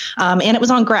 and it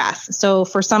was on grass. So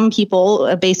for some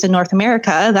people based in North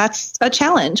America, that's a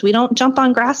challenge. We don't jump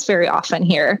on grass very often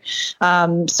here.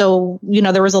 So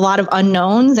there was a lot of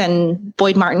unknowns, and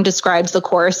Boyd Martin describes the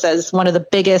course as one of the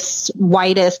biggest,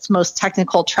 widest, most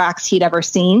technical tracks he'd ever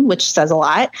seen, which says a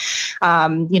lot.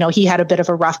 He had a bit of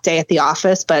a rough day at the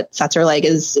office, but Setzerleg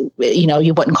is,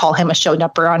 you wouldn't call him a show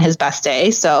jumper on his best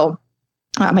day. So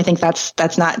I think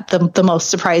that's not the most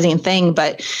surprising thing.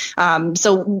 But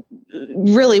so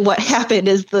really what happened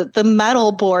is the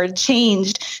medal board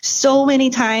changed so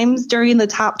many times during the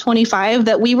top 25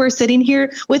 that we were sitting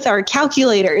here with our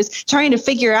calculators trying to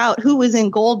figure out who was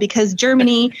in gold, because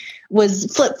Germany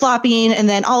was flip-flopping, and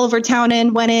then Oliver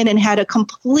Townend went in and had a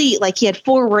complete, he had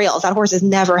 4 rails. That horse has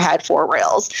never had 4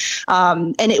 rails.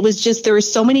 And it was just, there were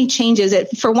so many changes.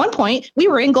 For one point, we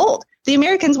were in gold. The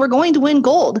Americans were going to win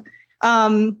gold.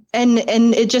 And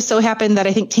it just so happened that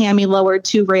I think Tammy lowered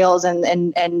 2 rails, and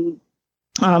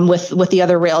with the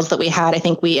other rails that we had, I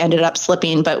think we ended up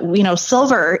slipping. But,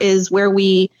 silver is where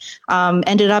we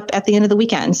ended up at the end of the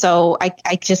weekend. So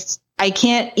I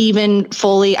can't even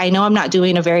fully, I know I'm not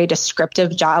doing a very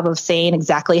descriptive job of saying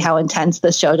exactly how intense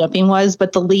the show jumping was,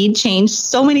 but the lead changed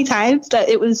so many times that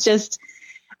it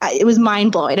was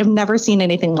mind blowing. I've never seen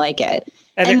anything like it.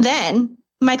 And then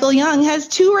Michael Young has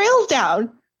 2 rails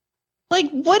down.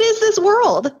 What is this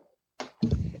world?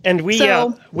 And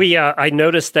I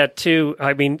noticed that too.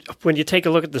 I mean, when you take a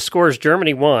look at the scores,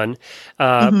 Germany won,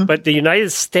 but the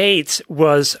United States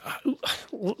was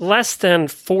less than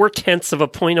 0.4 of a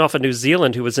point off of New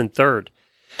Zealand, who was in third.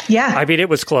 Yeah. I mean, it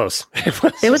was close.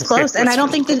 It was close. And I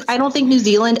don't think New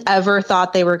Zealand ever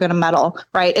thought they were going to medal,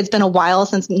 right? It's been a while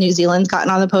since New Zealand's gotten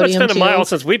on the podium. It's been a while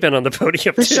since we've been on the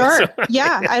podium. For sure. So.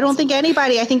 Yeah. I don't think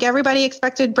I think everybody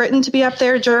expected Britain to be up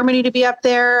there, Germany to be up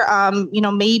there.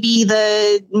 Maybe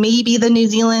the New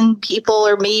Zealand people,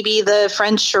 or maybe the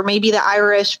French, or maybe the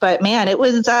Irish, but man, it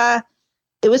was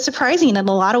surprising in a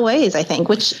lot of ways, I think,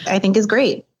 which I think is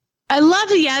great. I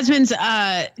love Yasmin's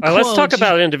let's talk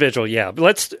about individual. Yeah.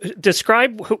 Let's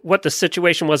describe what the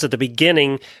situation was at the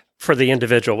beginning for the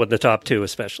individual, with the top 2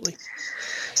 especially.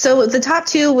 So the top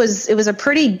two was a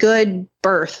pretty good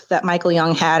berth that Michael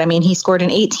Young had. I mean, he scored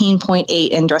an 18.8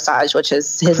 in dressage, which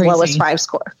is his Crazy. lowest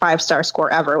five-star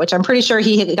score ever, which I'm pretty sure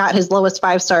he got his lowest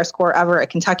 5-star score ever at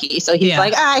Kentucky. So he's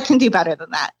like, I can do better than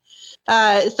that.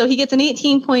 So he gets an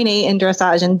 18.8 in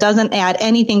dressage and doesn't add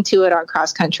anything to it on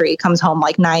cross country. Comes home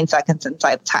like 9 seconds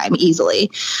inside the time easily.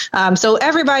 So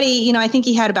everybody, I think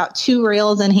he had about 2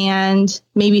 rails in hand,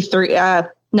 maybe 3.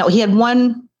 No, he had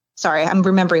 1. Sorry, I'm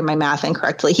remembering my math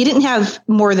incorrectly. He didn't have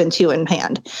more than 2 in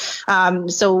hand.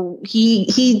 So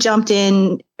he jumped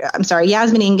in. I'm sorry,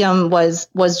 Yasmin Ingham was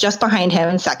just behind him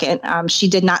in second. She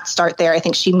did not start there. I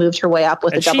think she moved her way up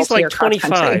with a double she's clear like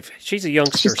 25. cross country. She's a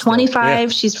youngster. She's 25. Yeah.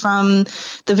 She's from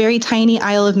the very tiny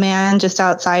Isle of Man, just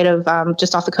outside of,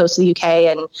 just off the coast of the UK.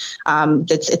 And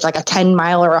it's like a 10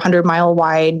 mile or 100 mile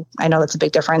wide. I know that's a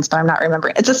big difference, but I'm not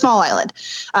remembering. It's a small island.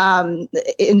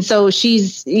 And so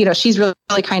she's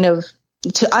really kind of,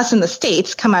 to us in the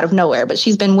States, come out of nowhere, but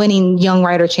she's been winning young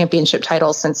rider championship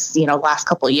titles since, last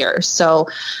couple of years. So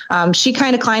she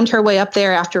kind of climbed her way up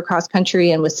there after cross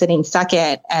country and was sitting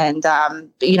second. And,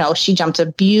 she jumped a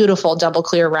beautiful double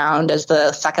clear round as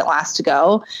the second last to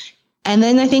go. And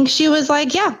then I think she was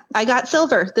like, yeah, I got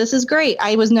silver. This is great.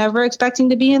 I was never expecting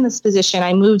to be in this position.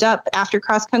 I moved up after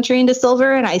cross country into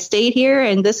silver and I stayed here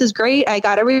and this is great. I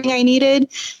got everything I needed.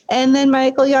 And then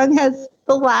Michael Young has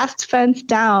the last fence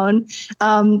down.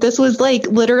 This was like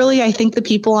literally, I think the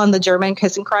people on the German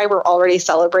Kiss and Cry were already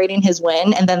celebrating his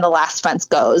win. And then the last fence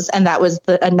goes. And that was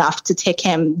enough to take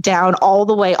him down all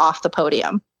the way off the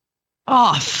podium.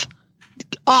 Off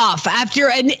after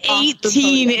an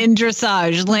 18 in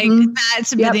dressage. Like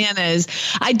that's bananas.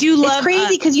 I do love it's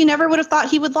crazy because you never would have thought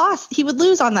he would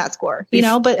lose on that score,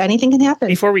 but anything can happen.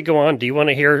 Before we go on, do you want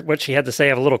to hear what she had to say? I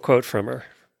have a little quote from her.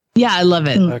 Yeah, I love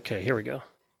it. Okay, here we go.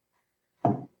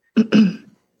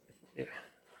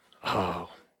 Oh,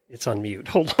 it's on mute.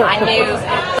 Hold on. I knew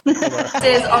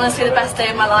this is honestly the best day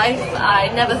of my life.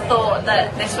 I never thought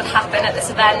that this would happen at this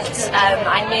event.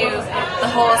 I knew the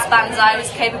horse Banzai was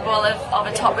capable of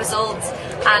a top result,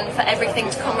 and for everything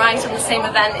to come right on the same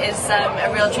event is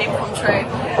a real dream come true.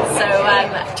 So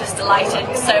just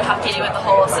delighted, so happy with the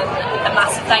horse, and a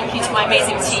massive thank you to my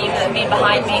amazing team that have been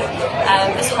behind me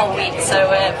this whole week. So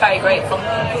very grateful.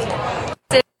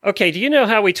 Okay, do you know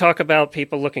how we talk about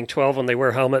people looking 12 when they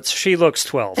wear helmets? She looks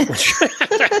 12.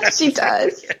 She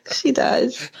does. She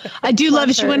does. I do love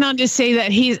it. She went on to say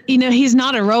that he's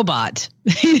not a robot.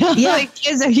 Like he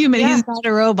is a human. Yeah. He's not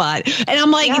a robot. And I'm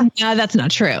like, yeah, that's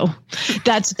not true.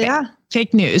 That's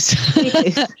fake news.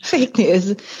 Fake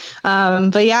news.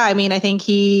 But yeah, I mean, I think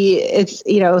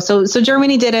so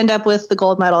Germany did end up with the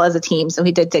gold medal as a team. So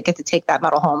he did get to take that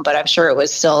medal home, but I'm sure it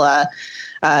was still a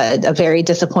very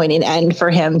disappointing end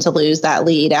for him to lose that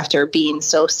lead after being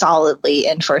so solidly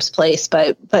in first place.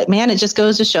 But man, it just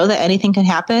goes to show that anything can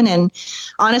happen. And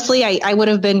honestly, I would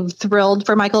have been thrilled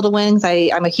for Michael to win.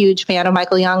 I'm a huge fan of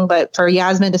Michael Young, but for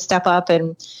Yasmin to step up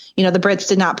and, the Brits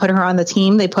did not put her on the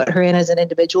team. They put her in as an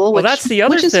individual, well, that's the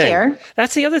other thing. Fair.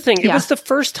 That's the other thing. It was the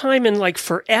first time in like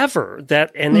forever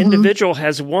that an individual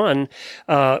has won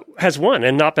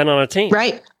and not been on a team.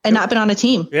 Right. And not been on a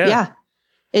team. Yeah.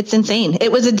 It's insane.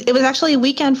 It was actually a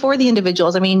weekend for the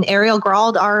individuals. I mean, Ariel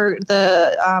Grauld,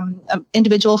 the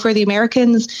individual for the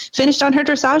Americans, finished on her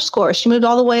dressage score. She moved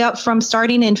all the way up from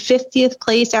starting in 50th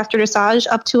place after dressage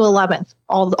up to 11th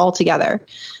all together.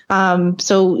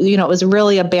 So, it was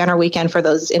really a banner weekend for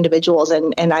those individuals.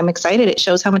 And I'm excited. It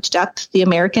shows how much depth the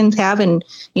Americans have. And,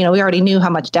 we already knew how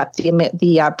much depth the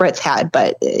Brits had,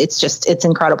 but it's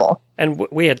incredible. And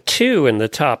we had 2 in the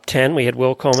top 10. We had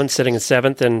Will Coleman sitting in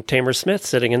 7th and Tamer Smith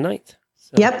sitting in 9th.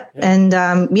 So, yep.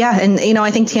 Yeah. And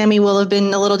I think Tammy will have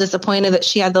been a little disappointed that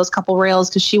she had those couple rails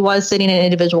because she was sitting in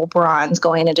individual bronze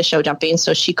going into show jumping.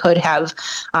 So she could have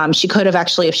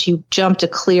actually, if she jumped a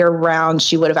clear round,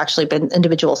 she would have actually been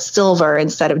individual silver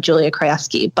instead of Julia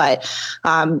Krajewski. But,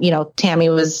 Tammy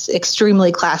was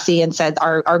extremely classy and said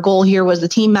our goal here was the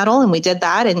team medal, and we did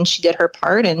that, and she did her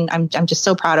part. And I'm just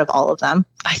so proud of all of them.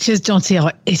 I just don't see how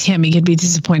Tammy could be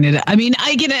disappointed. I mean,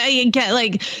 I get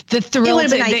like the thrill. It would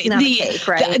have been icing on the cake,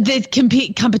 right?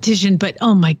 The competition, but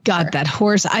oh my God, that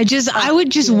horse! I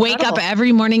would just wake up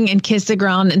every morning and kiss the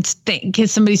ground and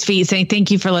kiss somebody's feet, saying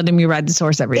thank you for letting me ride this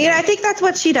horse every day. Yeah, I think that's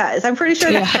what she does. I'm pretty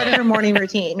sure that's part of her morning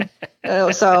routine.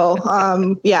 So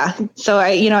I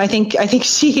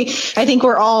think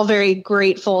we're all very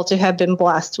grateful to have been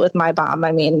blessed with my bomb.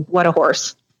 I mean, what a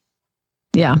horse.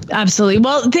 Yeah, absolutely.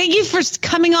 Well, thank you for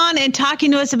coming on and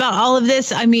talking to us about all of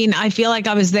this. I mean, I feel like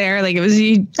I was there. Like it was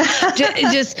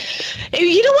just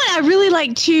what I really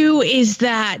like too is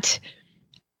that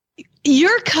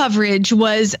your coverage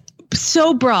was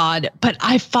so broad, but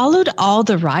I followed all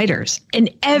the riders, and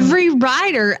every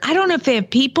rider, I don't know if they have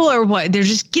people or what, they're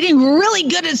just getting really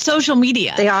good at social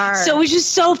media. They are. So it was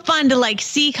just so fun to like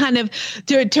see kind of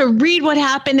to read what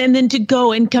happened and then to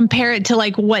go and compare it to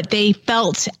like what they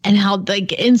felt and how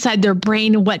like inside their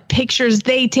brain, what pictures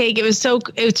they take.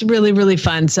 It's really, really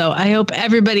fun. So I hope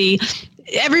everybody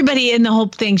in the whole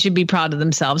thing should be proud of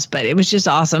themselves, but it was just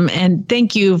awesome. And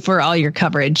thank you for all your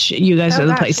coverage. You guys are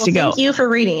the place to go. Thank you for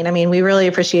reading. I mean, we really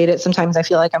appreciate it. Sometimes I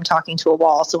feel like I'm talking to a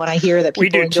wall. So when I hear that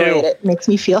people enjoy it, it makes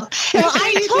me feel. Well,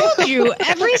 I told you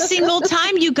every single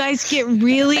time you guys get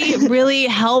really, really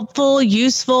helpful,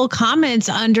 useful comments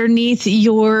underneath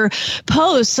your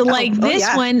posts. Like this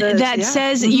one that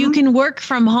says you can work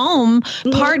from home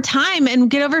part-time and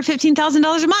get over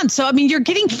 $15,000 a month. So, I mean, you're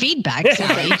getting feedback. So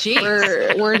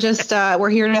we're just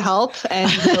we're here to help, and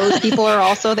those people are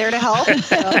also there to help.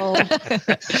 So,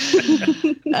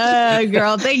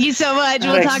 girl, thank you so much.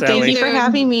 We'll talk to you. Thank you for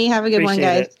having me. Have a good one,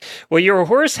 guys. Well, your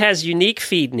horse has unique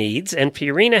feed needs, and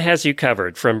Purina has you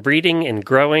covered. From breeding and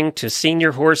growing to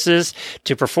senior horses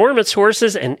to performance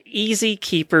horses and easy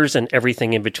keepers and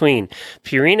everything in between,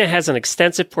 Purina has an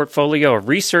extensive portfolio of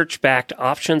research-backed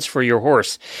options for your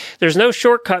horse. There's no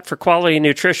shortcut for quality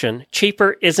nutrition.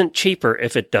 Cheaper isn't cheaper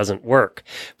if it doesn't work.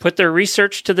 Put their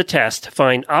research to the test.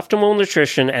 Find optimal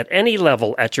nutrition at any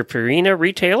level at your Purina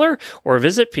retailer or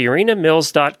visit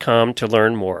PurinaMills.com to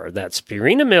learn more. That's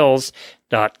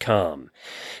PurinaMills.com.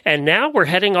 And now we're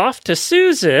heading off to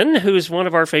Susan, who's one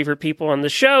of our favorite people on the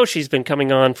show. She's been coming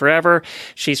on forever.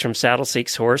 She's from Saddle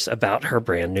Seeks Horse about her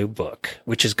brand new book,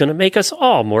 which is going to make us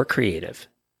all more creative.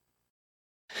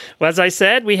 Well, as I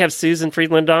said, we have Susan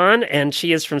Friedland on, and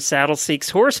she is from Saddle Seeks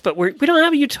Horse, but we don't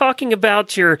have you talking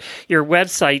about your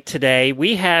website today.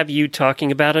 We have you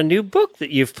talking about a new book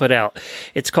that you've put out.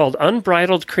 It's called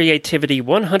Unbridled Creativity,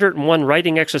 101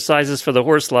 Writing Exercises for the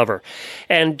Horse Lover.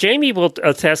 And Jamie will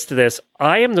attest to this.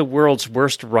 I am the world's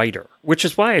worst writer, which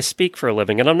is why I speak for a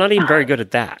living, and I'm not even very good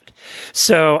at that.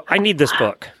 So I need this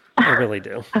book. I really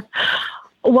do.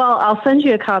 Well, I'll send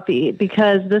you a copy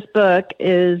because this book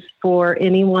is for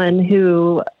anyone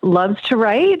who loves to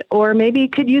write or maybe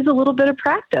could use a little bit of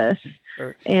practice.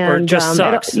 Or just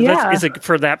sucks. Is it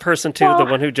for that person too, the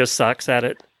one who just sucks at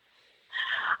it?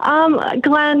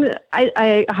 Glenn,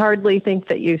 I hardly think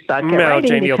that you suck at writing. No,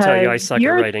 Jamie will tell you I suck at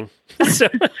writing. So.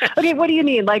 Okay, what do you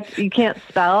mean? Like you can't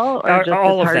spell or just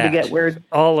all it's hard of that. to get words?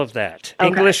 All of that. Okay.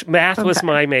 English, math was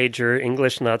my major.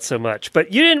 English, not so much.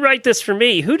 But you didn't write this for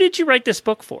me. Who did you write this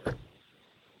book for?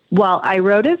 Well, I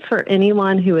wrote it for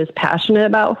anyone who is passionate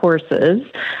about horses.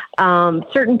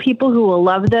 Certain people who will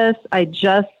love this. I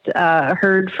just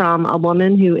heard from a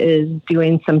woman who is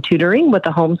doing some tutoring with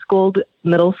a homeschooled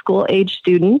middle school age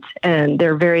student, and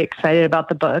they're very excited about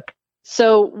the book.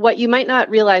 So what you might not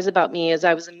realize about me is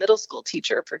I was a middle school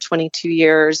teacher for 22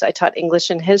 years. I taught English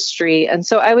and history. And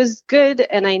so I was good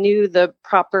and I knew the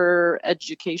proper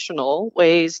educational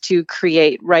ways to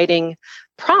create writing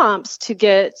prompts to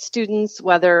get students,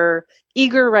 whether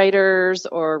eager writers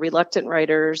or reluctant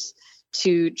writers,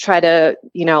 to try to,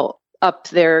 up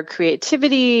their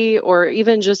creativity or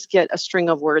even just get a string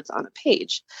of words on a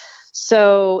page.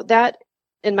 So that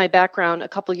in my background, a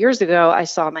couple years ago, I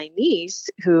saw my niece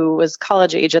who was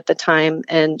college age at the time,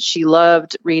 and she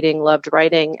loved reading, loved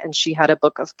writing, and she had a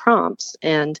book of prompts.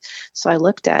 And so I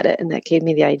looked at it and that gave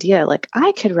me the idea, like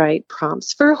I could write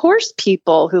prompts for horse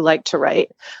people who like to write.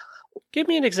 Give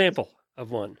me an example of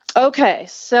one. Okay,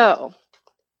 so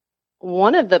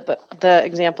one of the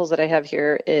examples that I have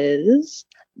here is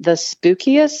the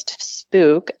spookiest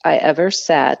spook I ever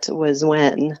sat was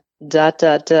when ...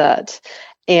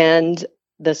 And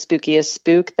the spookiest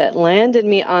spook that landed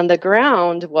me on the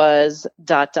ground was ...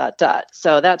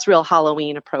 So that's real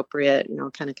Halloween appropriate,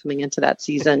 kind of coming into that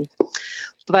season.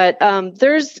 But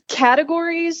there's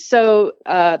categories. So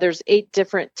there's 8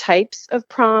 different types of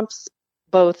prompts,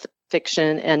 both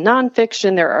fiction and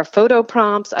nonfiction. There are photo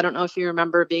prompts. I don't know if you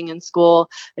remember being in school,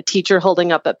 a teacher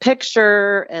holding up a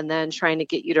picture and then trying to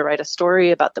get you to write a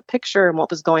story about the picture and what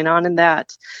was going on in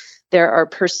that. There are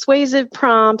persuasive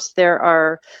prompts. There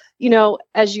are,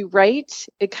 as you write,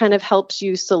 it kind of helps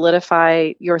you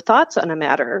solidify your thoughts on a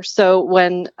matter. So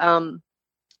when,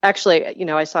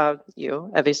 actually, I saw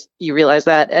you realize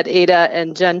that at Ada,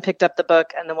 and Jen picked up the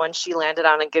book, and the one she landed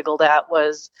on and giggled at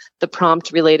was the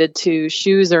prompt related to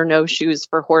shoes or no shoes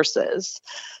for horses.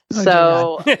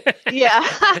 So, yeah.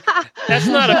 That's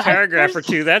not a paragraph or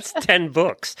two. That's 10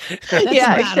 books.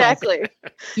 Yeah, exactly.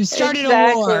 You started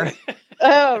a war.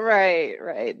 Oh,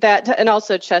 right. That, and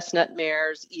also chestnut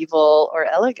mares, evil or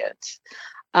elegant.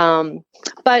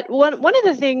 But one of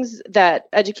the things that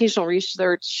educational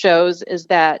research shows is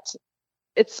that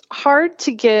it's hard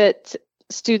to get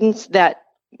students that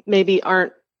maybe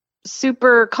aren't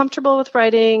super comfortable with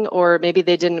writing, or maybe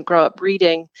they didn't grow up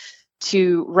reading,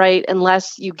 to write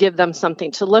unless you give them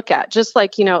something to look at. Just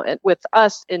like, with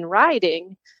us in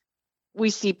writing, we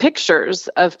see pictures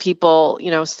of people,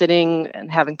 sitting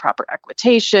and having proper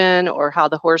equitation, or how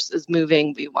the horse is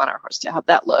moving. We want our horse to have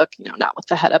that look, not with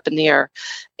the head up in the air.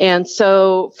 And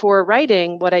so for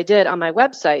writing, what I did on my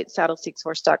website,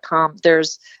 saddleseekshorse.com,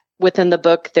 within the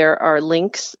book, there are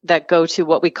links that go to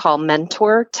what we call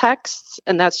mentor texts.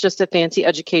 And that's just a fancy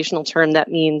educational term that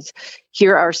means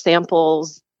here are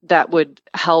samples that would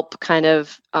help kind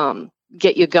of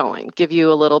get you going, give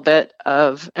you a little bit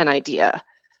of an idea.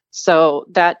 So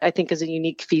that, I think, is a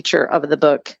unique feature of the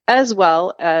book, as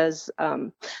well as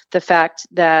the fact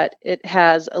that it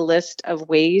has a list of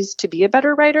ways to be a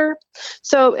better writer.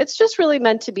 So it's just really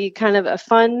meant to be kind of a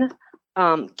fun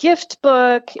gift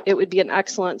book. It would be an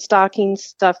excellent stocking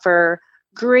stuffer.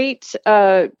 Great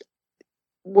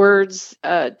words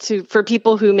for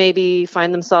people who maybe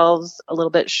find themselves a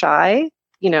little bit shy.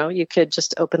 You could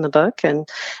just open the book and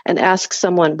ask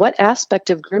someone, what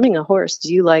aspect of grooming a horse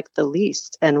do you like the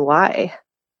least and why?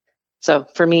 So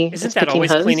for me, isn't that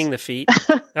always hooves. Cleaning the feet?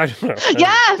 I don't know.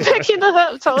 Yeah, picking the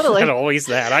hooves, totally. Isn't that always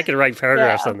that? I could write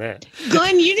paragraphs on that.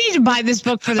 Glenn, you need to buy this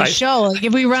book for the show. Like,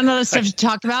 if we run out of stuff to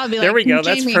talk about, I'll be there like, we go.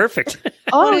 Jamie, That's perfect.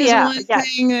 Oh, yeah.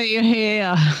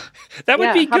 That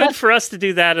would be good for us to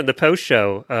do that in the post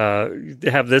show.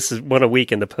 Have this one a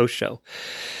week in the post show.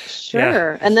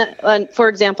 Sure. Yeah. And then, for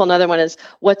example, another one is,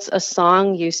 what's a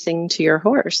song you sing to your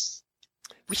horse?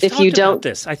 If you don't, about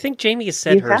this, I think Jamie has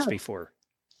said hers before.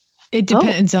 It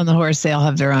depends on the horse. They all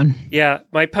have their own. Yeah.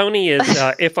 My pony is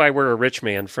If I Were a Rich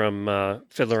Man from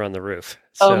Fiddler on the Roof.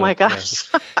 So, oh, my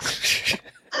gosh. Yeah.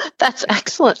 That's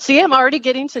excellent. See, I'm already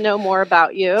getting to know more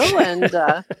about you,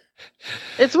 and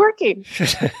it's working.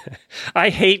 I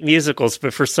hate musicals,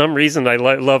 but for some reason I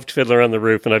loved Fiddler on the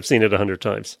Roof, and I've seen it 100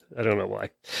 times. I don't know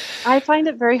why. I find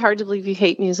it very hard to believe you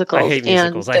hate musicals. I hate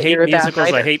musicals. I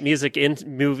hate music in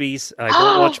movies. I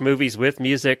don't watch movies with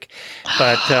music.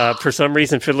 But for some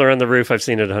reason, Fiddler on the Roof, I've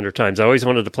seen it 100 times. I always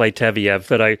wanted to play Tevyev,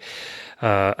 but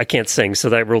I can't sing, so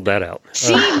that ruled that out.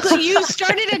 See, you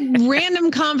started a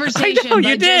random conversation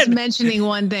by just mentioning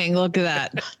one thing. Look at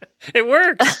that. It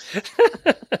works.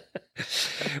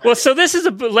 Well, so this is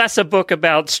less a book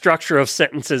about structure of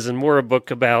sentences and more a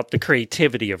book about the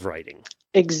creativity of writing.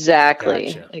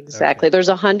 Exactly. Gotcha. Exactly. Okay. There's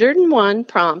 101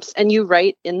 prompts, and you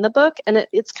write in the book, and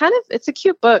it's a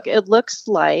cute book. It looks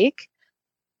like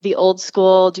the old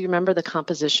school. Do you remember the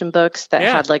composition books that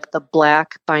had like the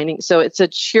black binding? So it's a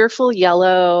cheerful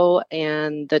yellow,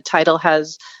 and the title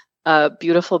has a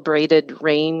beautiful braided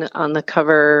rein on the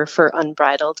cover for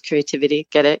unbridled creativity.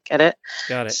 Get it? Got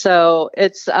it. So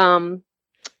it's,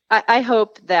 I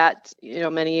hope that,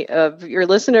 many of your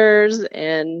listeners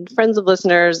and friends of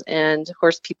listeners and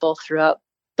horse people throughout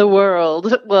the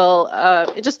world will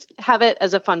just have it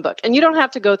as a fun book. And you don't have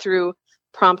to go through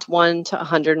prompt 1 to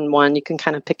 101. You can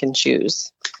kind of pick and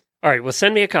choose. All right. Well,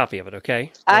 send me a copy of it.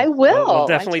 Okay. I will. I'll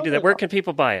definitely do that. Where can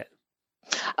people buy it?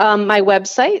 My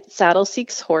website,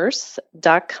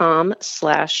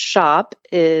 saddleseekshorse.com/shop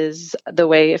is the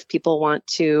way if people want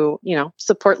to,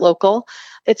 support local.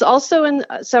 It's also in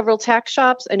several tack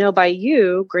shops. I know by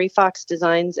you, Gray Fox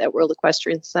Designs at World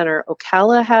Equestrian Center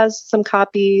Ocala has some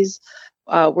copies.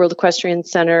 World Equestrian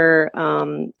Center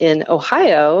in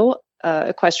Ohio,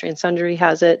 Equestrian Sundry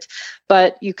has it,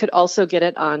 but you could also get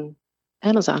it on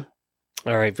Amazon.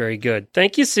 All right. Very good.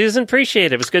 Thank you, Susan. Appreciate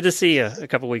it. It was good to see you a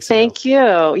couple weeks ago. Thank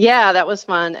you. Yeah, that was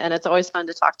fun. And it's always fun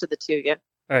to talk to the two of you.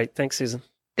 All right. Thanks, Susan.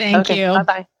 Thank you.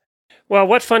 Bye-bye. Well,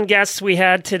 what fun guests we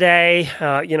had today.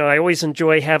 I always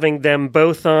enjoy having them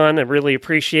both on. I really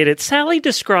appreciate it. Sally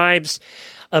describes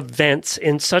events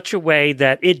in such a way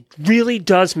that it really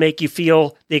does make you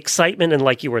feel the excitement and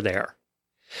like you were there.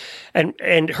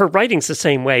 And her writing's the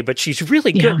same way, but she's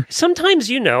really good. Yeah. Sometimes,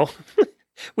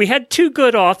 we had two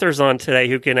good authors on today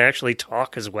who can actually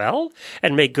talk as well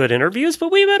and make good interviews,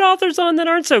 but we've had authors on that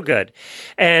aren't so good.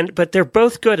 But they're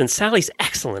both good, and Sally's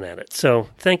excellent at it. So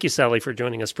thank you, Sally, for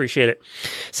joining us. Appreciate it.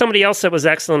 Somebody else that was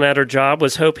excellent at her job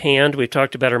was Hope Hand. We've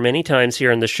talked about her many times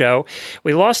here in the show.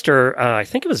 We lost her, I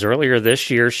think it was earlier this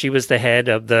year. She was the head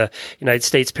of the United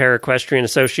States Para-Equestrian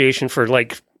Association for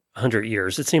 100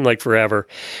 years. It seemed like forever.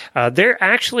 They're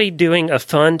actually doing a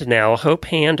fund now, Hope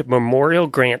Hand Memorial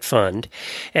Grant Fund.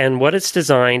 And what it's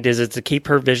designed is it's to keep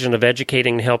her vision of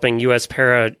educating and helping U.S.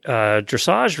 para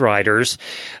dressage riders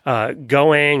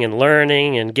going and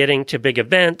learning and getting to big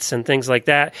events and things like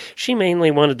that. She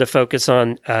mainly wanted to focus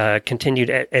on continued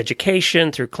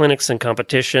education through clinics and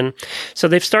competition. So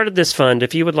they've started this fund.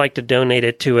 If you would like to donate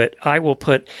it to it, I will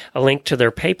put a link to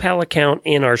their PayPal account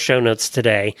in our show notes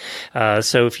today.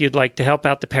 So if you'd like to help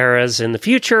out the paras in the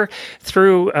future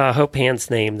through Hope Hand's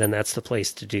name, then that's the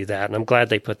place to do that. And I'm glad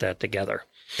they put that together.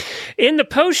 In the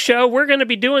post show, we're going to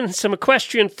be doing some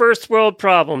equestrian first world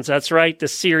problems. That's right, the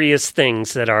serious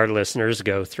things that our listeners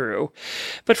go through.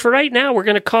 But for right now, we're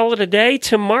going to call it a day.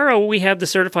 Tomorrow, we have the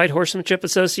Certified Horsemanship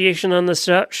Association on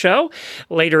the show.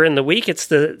 Later in the week, it's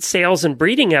the sales and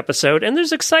breeding episode. And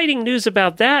there's exciting news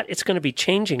about that. It's going to be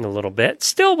changing a little bit,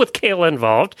 still with Kayla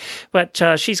involved, but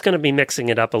she's going to be mixing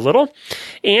it up a little.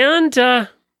 And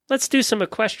let's do some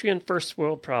equestrian first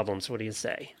world problems. What do you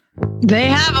say? They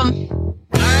have them.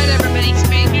 All right, everybody,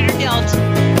 spay neuter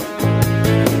guilt.